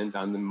 80%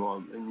 and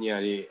more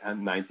nearly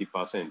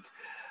 90%.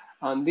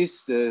 And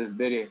this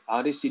very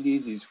early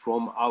series is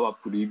from our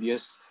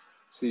previous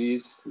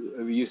series.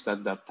 We used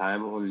at that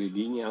time only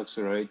linear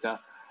accelerator,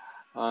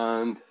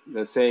 and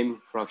the same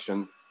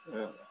fraction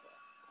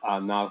are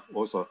now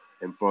also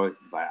employed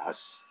by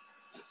us.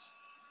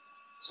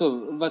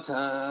 So, but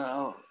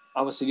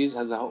our series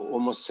has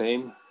almost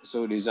same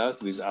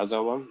result with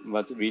other one,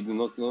 but we do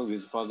not know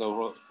with further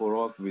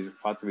follow-up with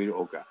what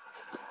will occur.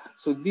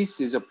 So this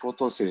is a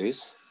proton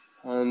series,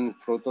 and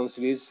proton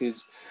series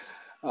is,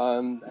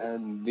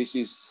 and this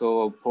is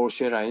Paul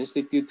Scherer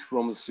Institute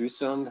from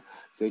Switzerland.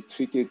 They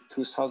treated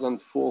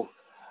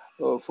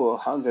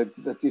 2,400.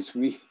 That is,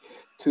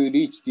 to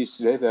reach this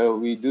level,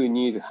 we do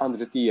need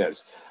 100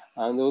 years.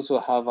 And also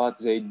Harvard,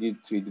 they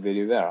did treat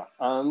very well.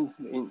 And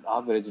in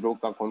average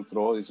local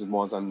control is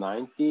more than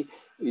 90.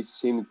 It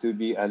seemed to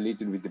be a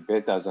little bit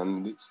better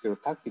than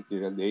stereotactic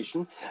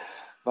radiation.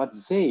 But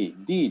they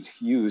did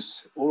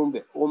use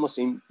almost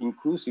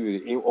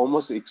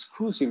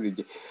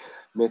exclusively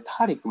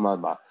metallic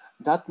marble.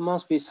 That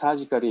must be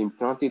surgically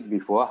implanted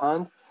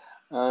beforehand.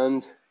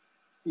 And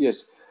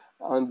yes,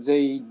 and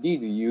they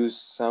did use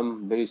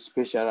some very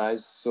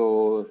specialized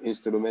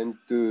instrument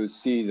to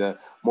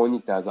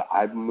monitor the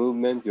eye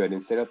movement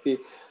during therapy.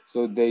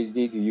 So they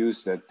did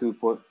use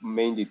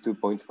mainly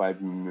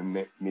 2.5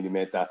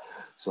 millimeter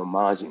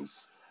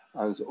margins,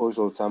 and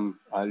also some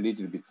a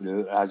little bit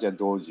larger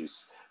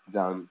doses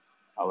than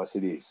our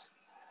series.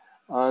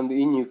 And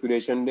the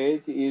enucleation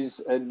rate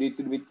is a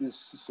little bit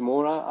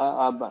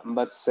smaller,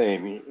 but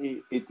same.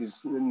 It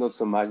is not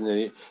so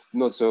marginally,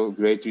 not so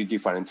greatly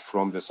different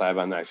from the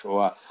CyberKnife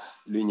or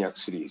linear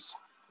series.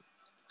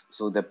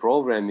 So the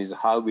problem is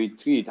how we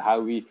treat, how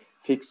we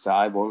fix the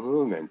eyeball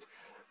movement.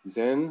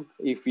 Then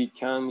if we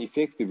can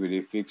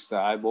effectively fix the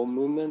eyeball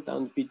movement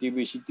and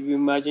PTV, CTV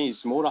margin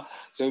is smaller,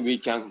 then we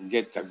can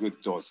get a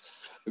good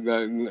dose,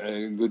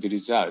 good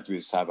result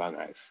with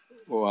CyberKnife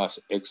or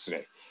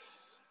X-ray.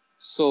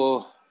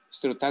 So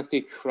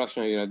stereotactic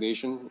fractional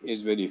irradiation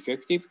is very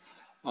effective.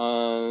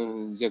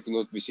 There could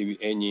not be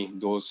any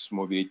dose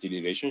mobility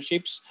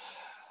relationships.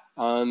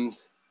 And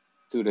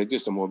to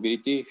reduce the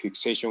mobility,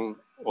 fixation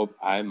of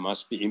eye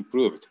must be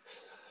improved.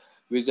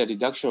 With the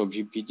reduction of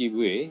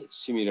PTVA,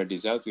 similar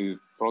result with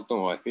proton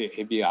or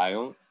heavy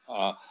ion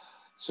are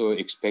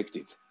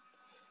expected.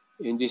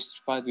 In this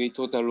part, the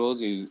total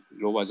load is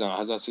lower than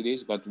other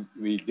series, but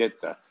we get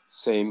the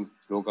same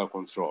local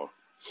control.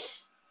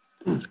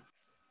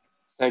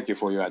 Thank you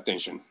for your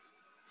attention.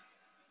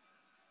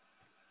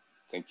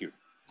 Thank you.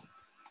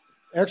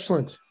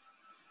 Excellent.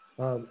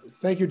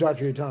 Thank you,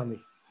 Dr. Itami.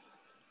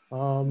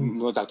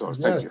 No, Dr.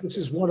 Yes, Thank you. this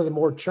is one of the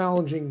more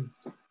challenging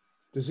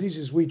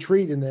diseases we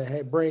treat in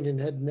the brain and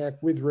head and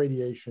neck with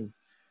radiation.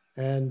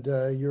 And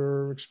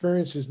your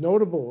experience is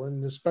notable,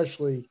 and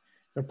especially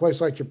in a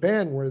place like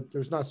Japan where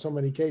there's not so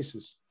many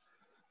cases.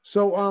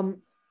 So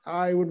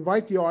I would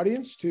invite the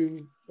audience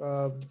to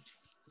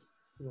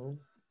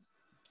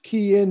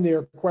key in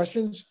their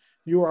questions.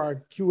 You are a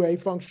Q&A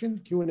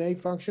function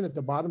at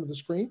the bottom of the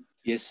screen.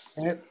 Yes.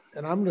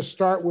 And I'm going to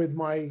start with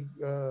my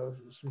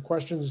some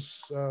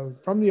questions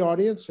from the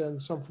audience and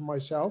some from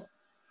myself.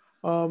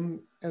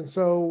 And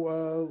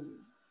so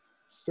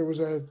there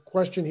was a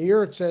question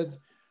here. It said,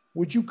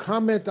 would you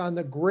comment on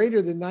the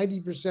greater than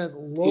 90%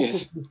 local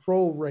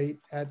control rate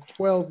at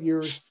 12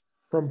 years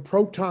from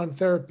proton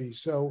therapy?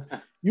 So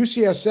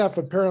UCSF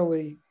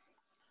apparently,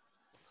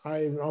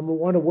 I'm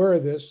unaware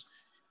of this,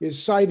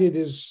 is cited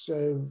as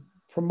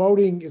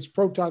promoting its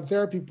proton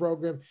therapy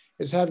program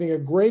as having a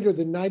greater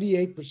than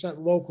 98%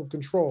 local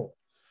control.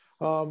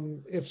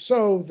 If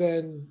so,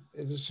 then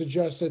it is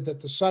suggested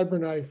that the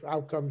CyberKnife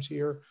outcomes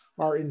here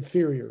are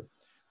inferior.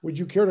 Would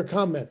you care to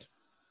comment?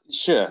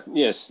 Sure.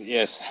 Yes.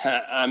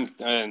 I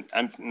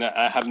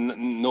have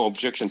no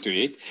objection to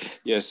it.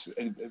 Yes.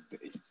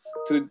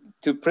 To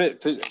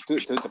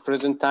the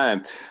present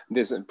time,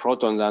 this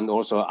protons and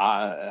also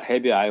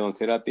heavy ion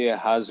therapy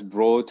has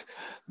brought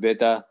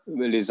better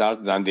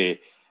results than the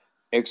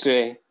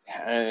X-ray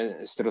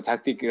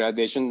stereotactic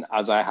radiation,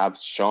 as I have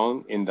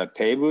shown in the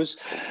tables.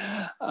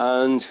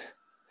 And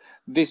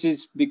this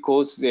is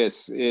because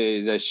there's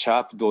the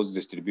sharp dose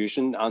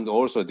distribution and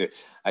also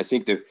I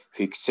think the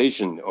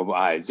fixation of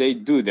eyes. They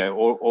do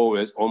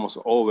almost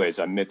always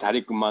a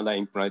metallic manner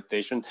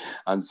implantation,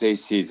 and they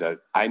see the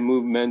eye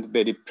movement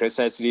very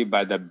precisely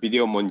by the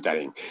video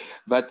monitoring.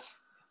 But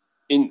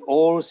in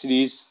all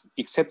cities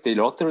except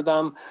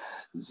Rotterdam,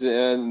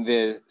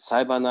 the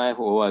CyberKnife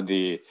or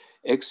the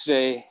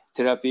X-ray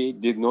therapy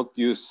did not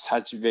use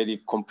such very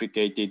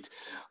complicated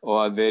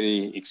or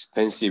very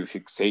expensive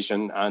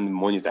fixation and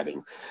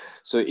monitoring.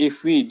 So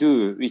if we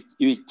do,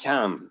 we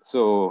can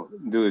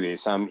do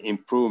some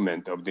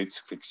improvement of this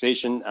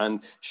fixation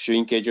and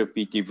shrinkage of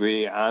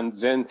PTV, and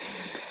then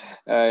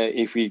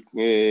if we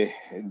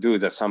do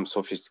some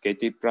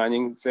sophisticated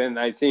planning, then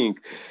I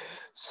think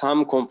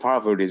some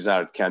comparable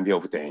result can be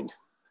obtained.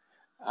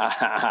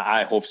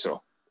 I hope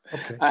so.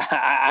 Okay.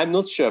 I'm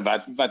not sure,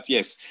 but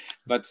yes,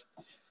 but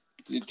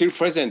till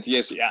present,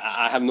 yes,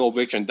 I have no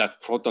objection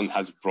that proton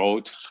has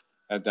brought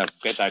the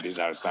better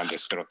result than the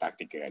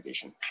stereotactic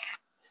radiation.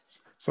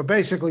 So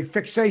basically,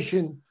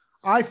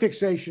 eye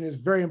fixation is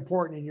very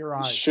important in your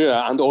eyes. Sure,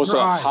 and also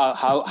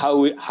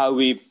how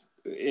we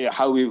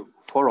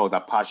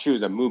pursue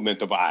the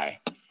movement of eye.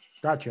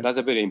 Gotcha. That's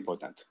very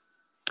important.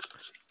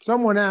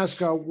 Someone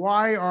asked,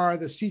 why are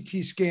the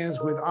CT scans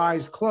with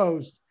eyes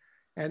closed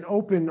and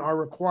open are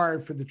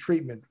required for the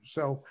treatment?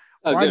 So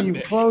why do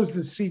you close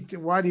the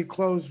CT? Why do you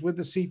close with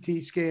the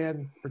CT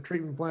scan for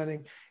treatment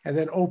planning and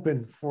then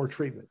open for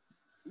treatment?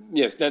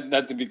 Yes,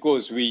 that's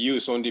because we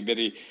use only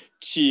very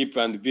cheap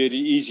and very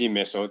easy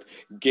method,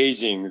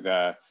 gauging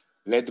the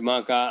lead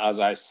marker as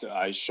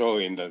I show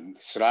in the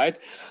slide,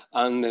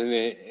 and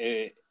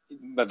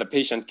but the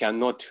patient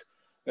cannot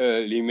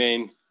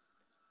remain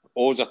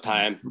all the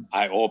time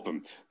eye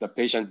open. The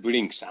patient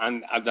blinks,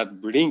 and at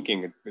that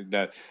blinking,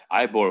 the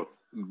eyeball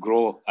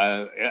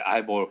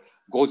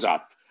goes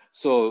up.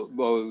 So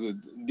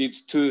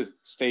these two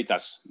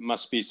status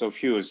must be so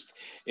fused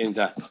in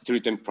the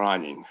treatment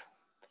planning.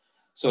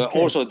 So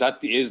also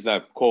that is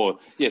the core.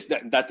 Yes,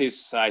 that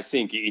is, I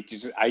think it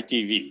is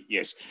ITV,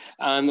 yes.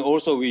 And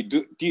also we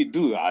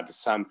do add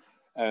some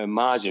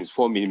margins,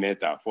 4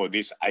 millimeter for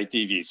this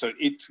ITV. So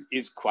it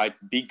is quite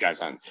bigger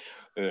than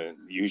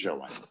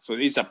usual one. So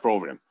it's a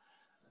problem.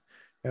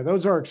 Yeah,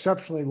 those are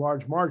exceptionally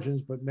large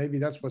margins, but maybe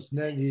that's what's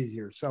needed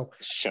here. So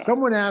sure.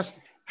 Someone asked,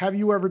 have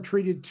you ever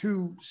treated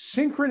two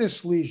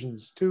synchronous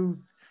lesions, two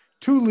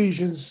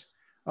lesions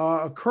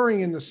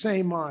occurring in the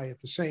same eye at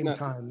the same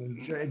time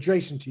and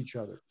adjacent to each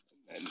other?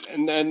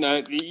 And then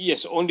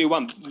yes, only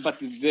one, but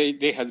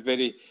they had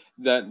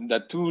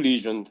the two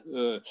lesions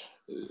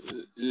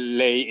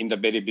lay in the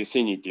very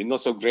vicinity,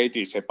 not so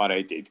greatly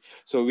separated.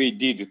 So we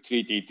did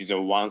treat it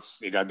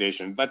once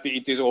irradiation, but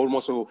it is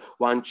almost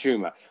one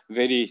tumor,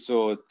 very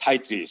so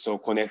tightly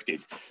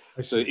connected.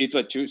 So it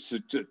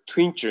was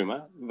twin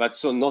tumor, but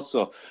not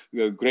so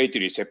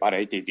greatly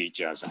separated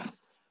each other.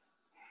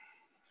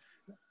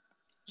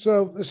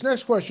 So this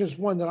next question is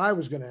one that I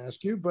was going to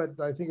ask you, but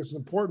I think it's an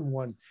important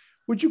one.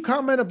 Would you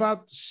comment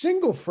about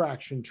single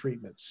fraction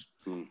treatments?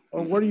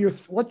 Or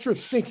what's your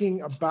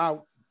thinking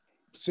about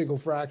single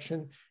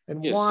fraction,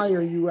 and why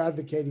are you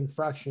advocating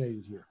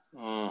fractionated here?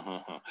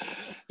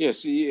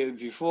 Yes,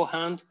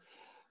 beforehand,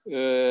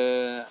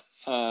 when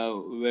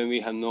we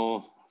had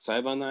no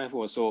CyberKnife,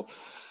 also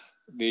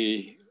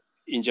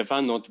in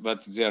Japan not,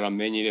 but there are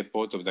many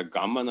reports of the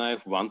gamma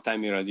knife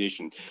one-time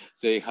irradiation.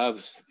 They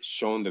have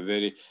shown the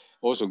very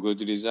also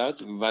good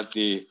result, but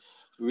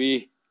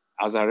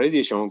as a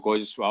radiation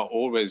oncologist, we are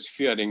always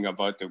fearing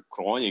about the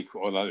chronic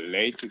or the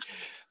late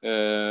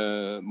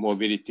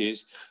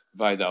morbidities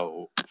by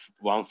the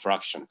one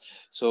fraction.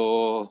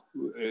 So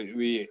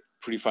we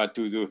prefer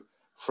to do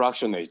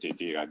fractionated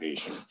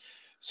irradiation.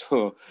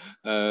 So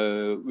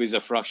with the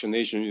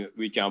fractionation,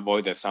 we can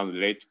avoid some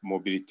late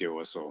morbidity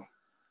also.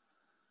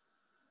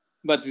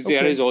 But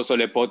there is also a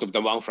report of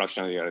the one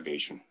fraction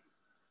irradiation.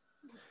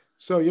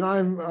 So, you know,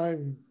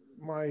 I'm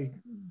my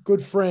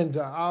good friend,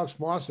 Alex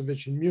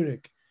Milosevic in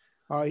Munich.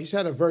 He's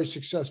had a very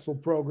successful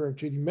program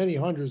treating many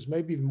hundreds,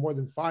 maybe even more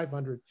than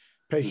 500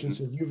 patients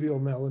with uveal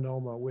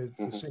melanoma with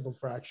the single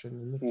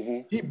fraction.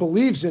 And he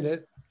believes in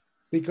it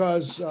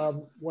because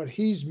what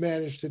he's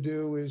managed to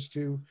do is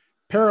to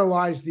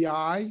paralyze the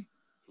eye.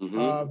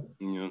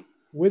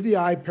 With the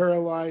eye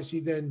paralyzed, he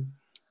then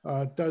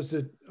does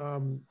the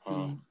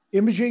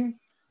imaging,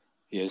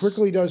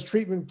 quickly does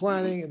treatment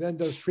planning, and then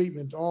does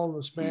treatment all in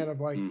the span of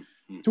like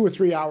 2 or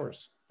 3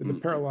 hours with the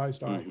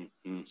paralyzed eye.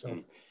 So,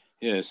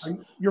 yes,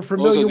 you're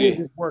familiar with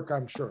his work,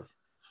 I'm sure.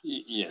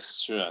 Yes,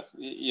 sure.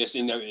 Yes,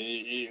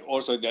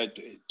 also that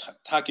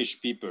Turkish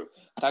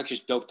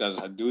doctors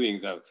are doing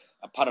the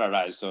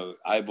paralyzed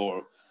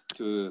eyeball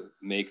to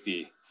make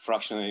the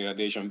fractional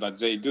irradiation, but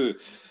they do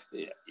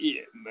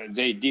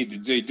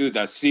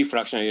the 3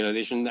 fractional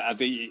irradiation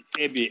at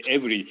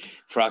every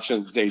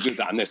fraction they do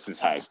the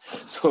anesthetize.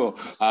 So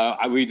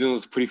we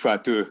don't prefer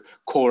to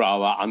call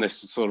our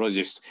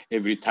anesthesiologist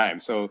every time.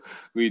 So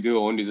we do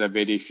only the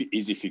very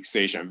easy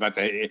fixation, but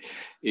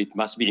it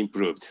must be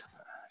improved,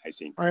 I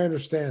think. I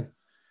understand.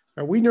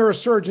 Now, we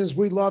neurosurgeons,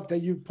 we love that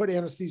you put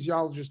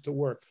anesthesiologists to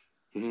work.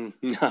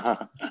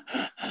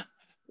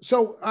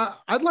 So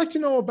I'd like to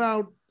know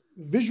about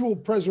visual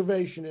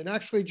preservation and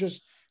actually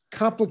just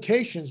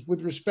complications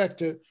with respect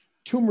to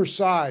tumor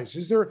size.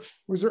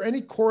 Was there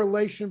any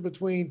correlation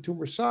between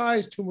tumor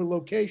size, tumor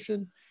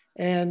location,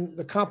 and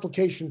the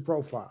complication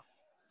profile?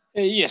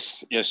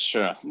 Yes,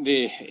 sure.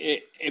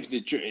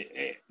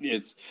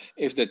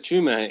 If the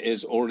tumor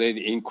is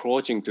already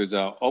encroaching to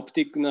the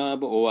optic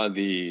nerve or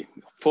the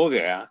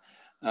fovea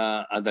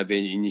at the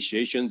very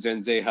initiation, then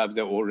they have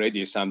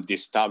already some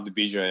disturbed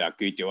visual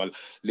acuity or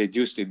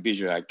reduced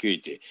visual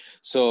acuity.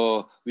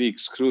 So we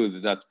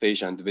exclude that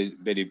patient with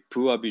very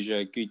poor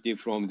visual acuity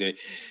from the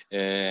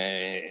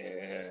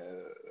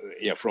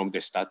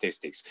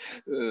statistics.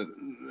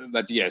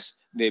 But yes,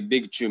 the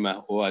big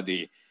tumor or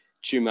the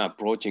tumor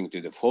approaching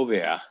to the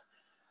fovea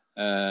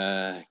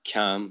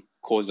can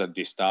cause a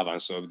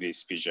disturbance of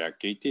this visual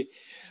acuity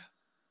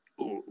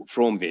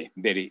from the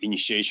very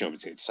initiation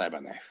of the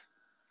cyberknife.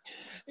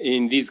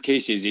 In these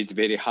cases, it's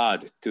very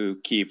hard to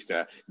keep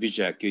the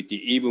visual acuity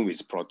even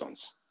with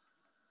protons.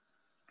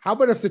 How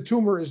about if the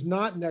tumor is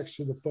not next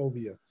to the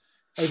fovea?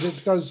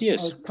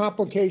 Does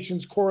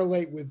complications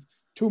correlate with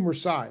tumor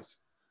size?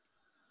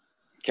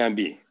 Can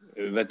be.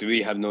 But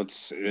we have not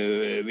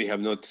seen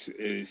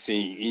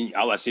in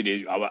our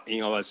series,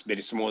 in our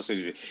very small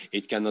series,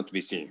 it cannot be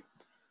seen.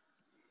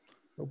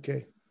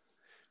 Okay.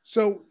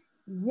 So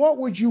what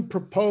would you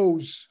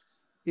propose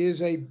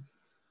is a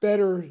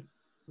better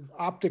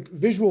optic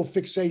visual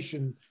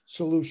fixation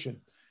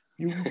solution?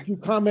 You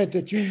comment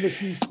that you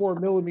must use 4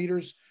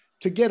 millimeters.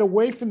 To get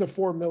away from the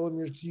 4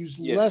 millimeters, to use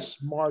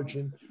less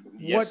margin,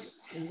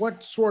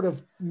 what sort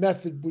of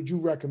method would you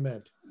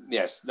recommend?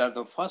 Yes, that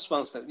the first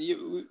one.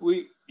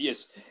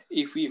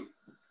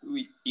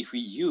 If we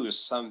use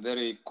some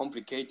very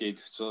complicated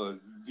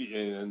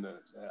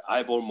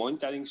eyeball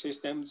monitoring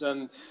systems,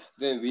 and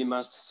then we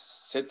must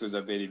set to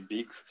the very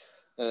big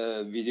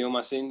video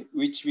machine,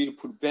 which will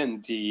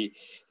prevent the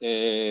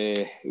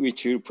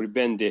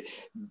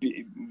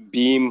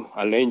beam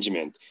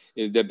arrangement.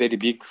 The very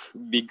big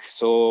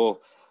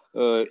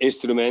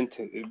instrument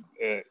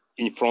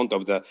in front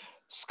of the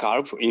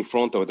scalp, in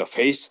front of the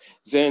face,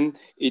 then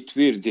it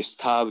will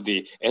disturb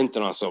the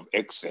entrance of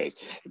X-rays.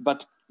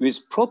 But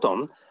with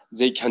proton,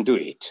 they can do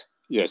it.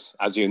 Yes,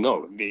 as you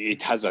know,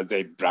 it has a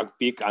black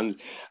peak, and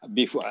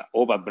before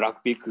over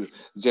black peak,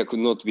 there could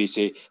not be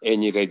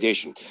any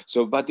radiation.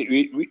 So, but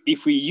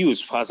if we use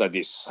further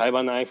this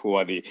cyberknife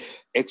or the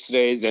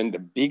X-rays and the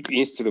big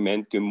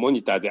instrument to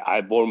monitor the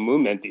eyeball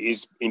movement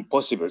is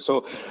impossible.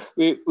 So,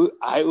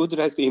 I would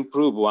like to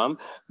improve one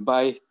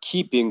by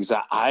keeping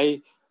the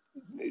eye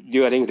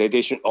during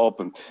radiation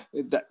open.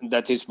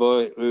 That is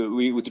why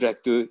we would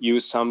like to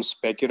use some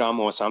speculum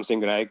or something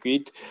like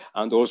it,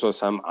 and also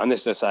some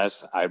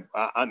anesthetized,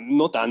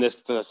 not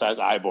anesthetized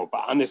eyeball,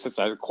 but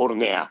anesthetized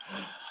cornea.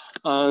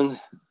 And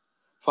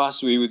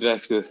first we would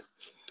like to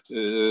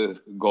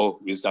go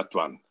with that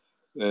one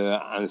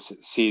and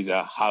see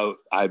how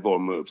eyeball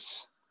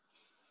moves.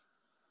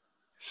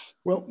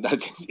 Well,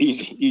 that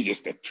is easy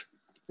step.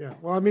 Yeah,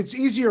 well, I mean, it's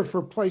easier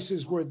for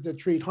places where they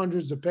treat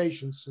hundreds of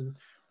patients, and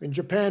in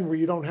Japan, where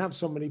you don't have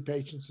so many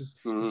patients, it's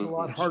a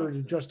lot harder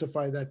to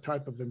justify that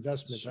type of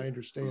investment. I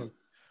understand.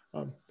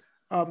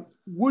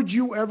 Would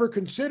you ever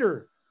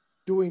consider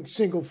doing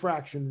single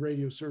fraction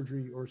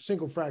radiosurgery or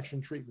single fraction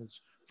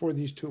treatments for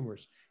these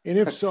tumors? And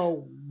if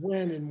so,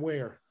 when and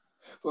where?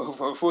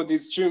 For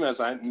these tumors,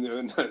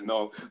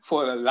 no.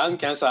 For the lung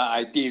cancer,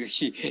 I did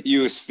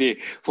use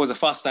for the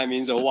first time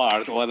in the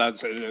world, or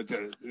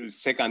the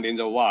second in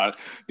the world,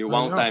 the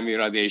one-time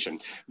irradiation.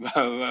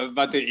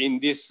 But in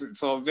this,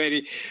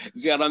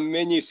 there are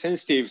many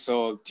sensitive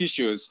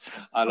tissues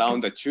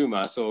around the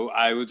tumor. So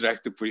I would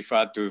like to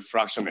prefer to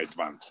fractionate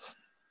one.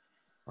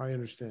 I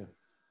understand.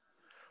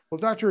 Well,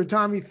 Dr.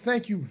 Itami,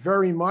 thank you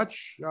very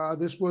much.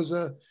 This was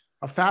a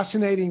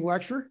fascinating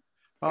lecture.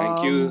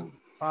 Thank you.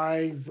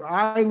 I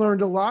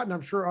learned a lot, and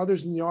I'm sure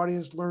others in the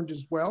audience learned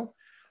as well.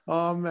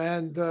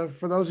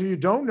 For those of you who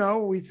don't know,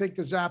 we think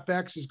the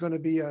ZapX is going to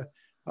be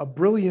a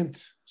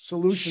brilliant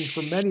solution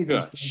for many of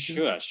these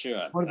patients.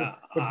 Sure. One of the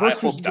I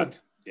hope that.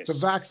 Yes.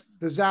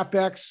 The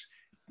ZapX,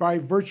 by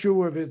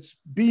virtue of its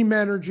beam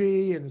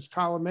energy and its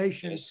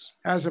collimation,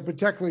 has a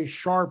particularly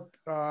sharp,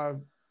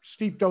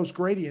 steep dose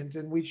gradient,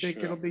 and we think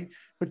it'll be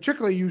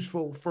particularly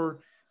useful for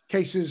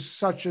cases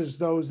such as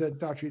those that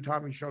Dr.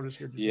 Itami showed us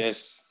here today.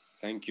 Yes,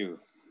 thank you.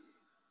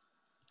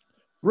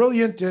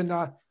 Brilliant,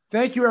 and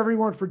thank you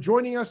everyone for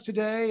joining us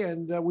today,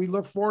 and we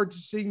look forward to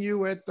seeing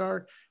you at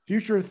our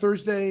future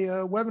Thursday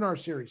webinar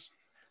series.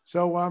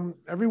 So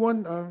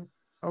everyone,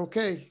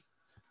 okay.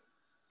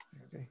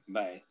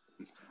 Bye.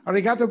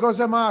 Arigato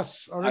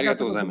gozaimasu.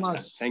 Arigato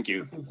gozaimasu. Thank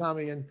you.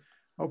 Tommy, and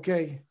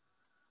okay.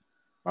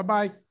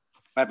 Bye-bye.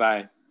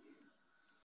 Bye-bye.